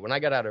 when I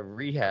got out of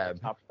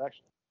rehab,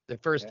 the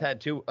first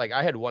tattoo, like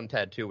I had one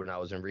tattoo when I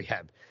was in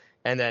rehab,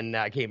 and then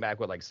I came back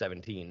with like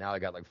 17. Now I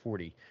got like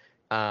 40.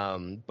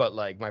 But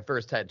like my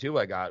first tattoo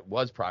I got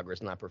was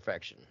progress, not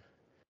perfection.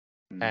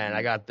 Mm-hmm. And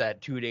I got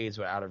that 2 days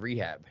out of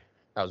rehab.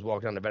 I was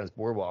walking on the Venice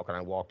Boardwalk and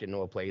I walked into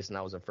a place and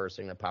that was the first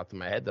thing that popped in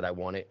my head that I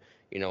wanted,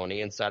 you know, on the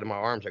inside of my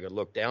arms. I could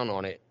look down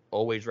on it,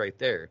 always right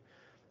there.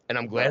 And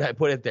I'm glad I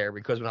put it there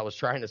because when I was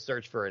trying to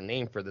search for a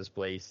name for this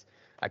place,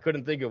 I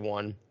couldn't think of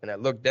one. And I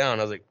looked down,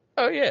 I was like,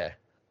 oh yeah,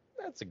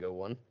 that's a good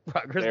one.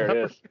 Progress, there not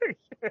it is.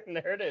 perfection.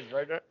 There it is,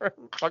 right there,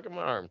 fucking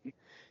my arm.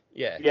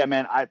 Yeah. Yeah,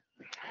 man.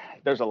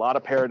 There's a lot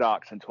of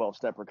paradox in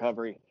 12-step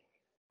recovery.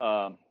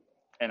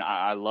 And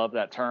I love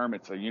that term.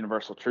 It's a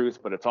universal truth,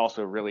 but it's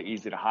also really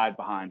easy to hide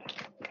behind.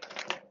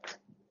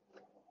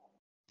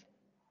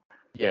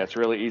 Yeah, it's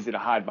really easy to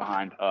hide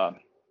behind.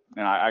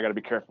 And I got to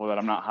be careful that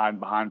I'm not hiding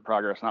behind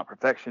progress, not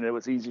perfection. It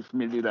was easy for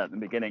me to do that in the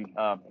beginning.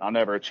 I'll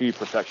never achieve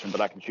perfection,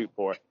 but I can shoot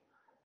for it.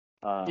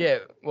 Yeah,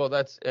 well,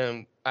 that's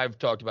I've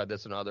talked about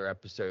this in other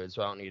episodes,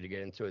 so I don't need to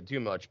get into it too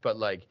much. But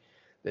like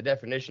the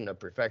definition of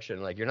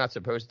perfection, like you're not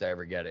supposed to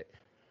ever get it.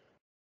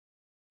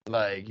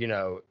 Like, you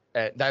know,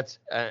 that's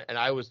and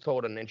I was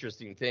told an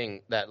interesting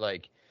thing that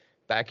like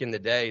back in the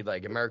day,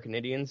 like American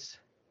Indians,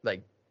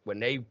 like when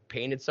they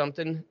painted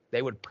something,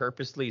 they would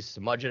purposely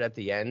smudge it at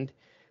the end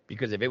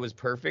because if it was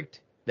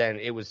perfect, then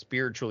it was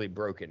spiritually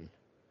broken.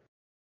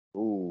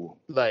 Ooh.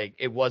 Like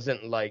it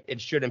wasn't like it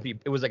shouldn't be.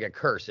 It was like a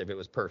curse if it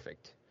was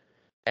perfect.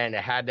 And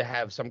it had to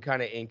have some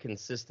kind of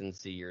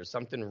inconsistency or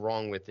something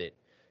wrong with it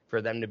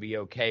for them to be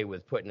okay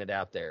with putting it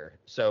out there.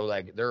 So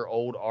like their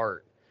old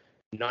art,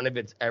 none of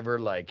it's ever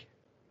like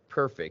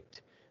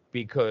perfect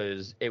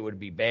because it would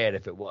be bad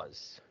if it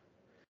was.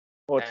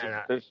 Well,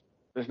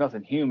 there's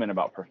nothing human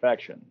about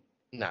perfection.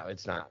 No,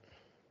 it's not.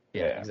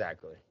 Yeah,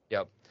 exactly.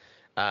 Yep.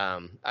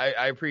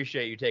 I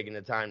appreciate you taking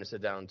the time to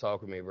sit down and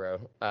talk with me, bro.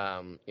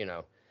 You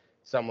know,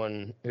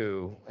 someone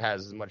who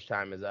has as much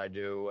time as I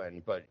do,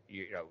 but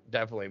you know,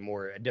 definitely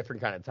a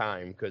different kind of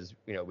time because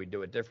you know we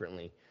do it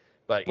differently.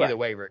 But either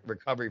way,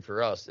 recovery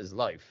for us is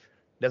life.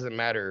 Doesn't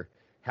matter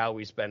how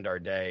we spend our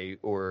day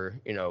or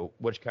you know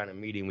which kind of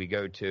meeting we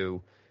go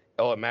to.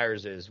 All it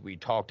matters is we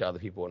talk to other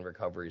people in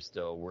recovery.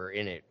 Still, we're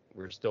in it.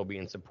 We're still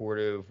being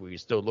supportive. We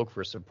still look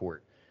for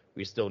support.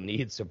 We still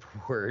need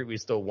support. We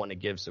still want to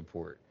give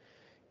support.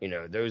 You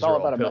know, those it's all are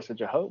about a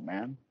message of hope,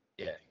 man.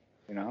 Yeah.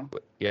 You know?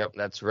 Yep,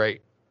 that's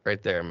right.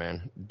 Right there,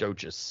 man.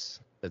 Dochus.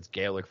 That's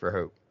Gaelic for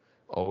hope.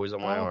 Always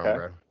on my arm,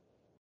 bro.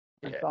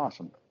 That's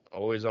awesome.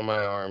 Always on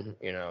my arm.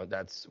 You know,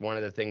 that's one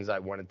of the things I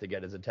wanted to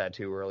get as a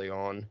tattoo early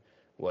on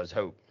was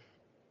hope.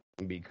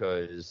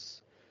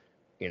 Because,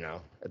 you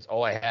know, it's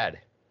all I had.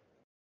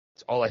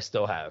 It's all I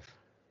still have.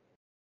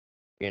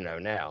 You know,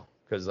 now.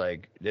 Because,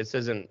 like, this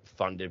isn't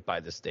funded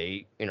by the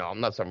state. You know, I'm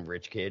not some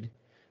rich kid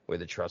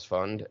with a trust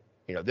fund.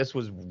 You know, this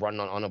was run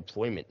on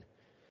unemployment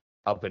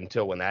up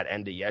until when that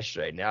ended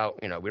yesterday. Now,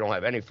 you know, we don't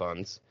have any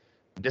funds.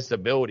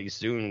 Disability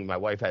soon. My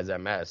wife has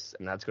MS,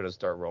 and that's going to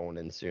start rolling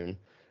in soon.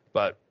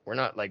 But we're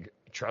not, like,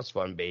 trust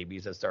fund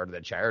babies that started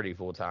a charity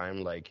full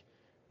time. Like,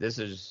 this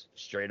is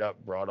straight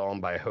up brought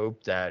on by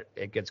hope that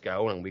it gets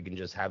going and we can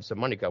just have some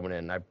money coming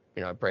in. I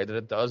pray that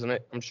it does, and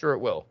I'm sure it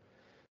will.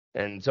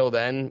 And until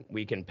then,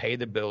 we can pay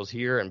the bills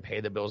here and pay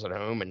the bills at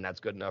home, and that's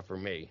good enough for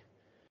me.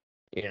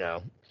 You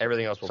know,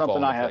 everything else will fall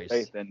into place. Something I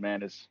have faith in,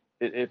 man, is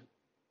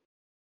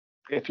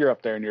if you're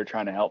up there and you're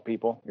trying to help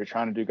people, you're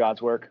trying to do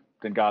God's work,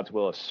 then God's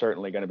will is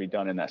certainly going to be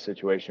done in that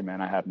situation,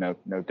 man. I have no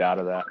doubt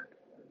of that.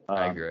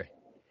 I agree.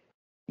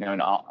 You know,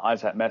 and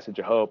as that message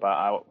of hope,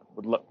 I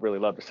would really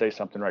love to say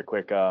something right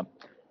quick.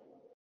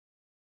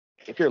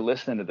 If you're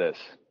listening to this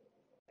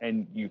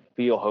and you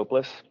feel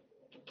hopeless,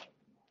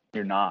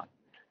 you're not.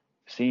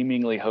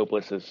 Seemingly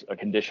hopeless is a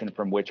condition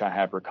from which I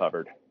have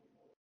recovered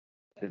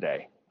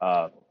today.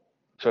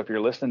 So if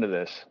you're listening to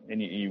this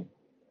and you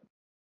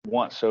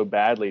want so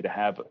badly to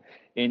have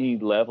any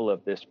level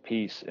of this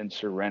peace and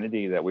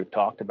serenity that we've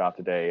talked about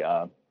today,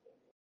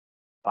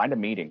 find a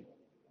meeting,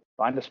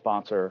 find a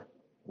sponsor,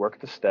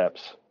 work the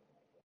steps.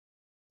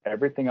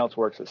 Everything else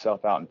works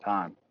itself out in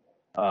time.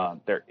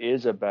 There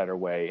is a better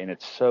way, and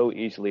it's so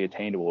easily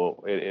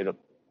attainable.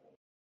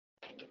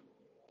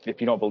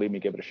 If you don't believe me,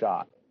 give it a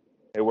shot.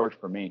 It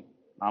worked for me.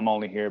 I'm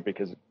only here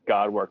because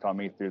God worked on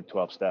me through the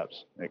 12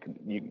 steps.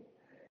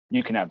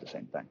 You can have the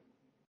same thing.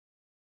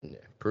 Yeah,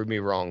 prove me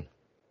wrong.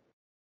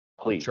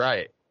 Please. Try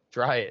it.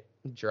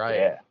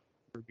 Yeah.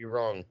 Prove me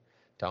wrong.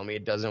 Tell me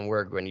it doesn't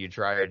work when you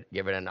try it.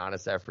 Give it an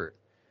honest effort.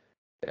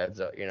 That's,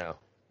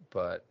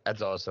 but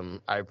that's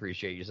awesome. I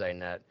appreciate you saying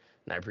that.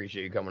 And I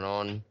appreciate you coming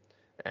on.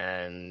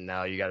 And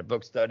now you got a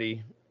book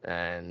study.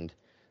 And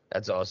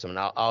that's awesome. And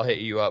I'll hit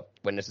you up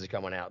when this is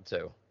coming out,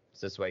 too.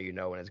 So this way you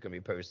know when it's going to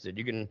be posted.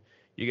 You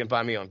can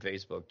find me on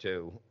Facebook,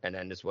 too. And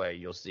then this way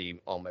you'll see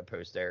all my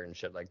posts there and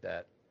shit like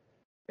that.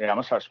 Yeah, I'm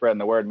going to start spreading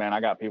the word, man. I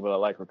got people that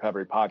like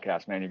recovery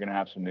podcasts, man. You're going to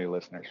have some new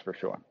listeners for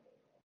sure.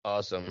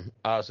 Awesome,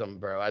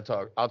 bro.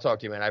 I'll talk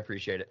to you, man. I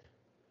appreciate it.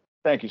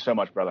 Thank you so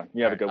much, brother.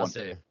 You have a good one.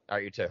 See you. All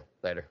right, you too.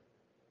 Later.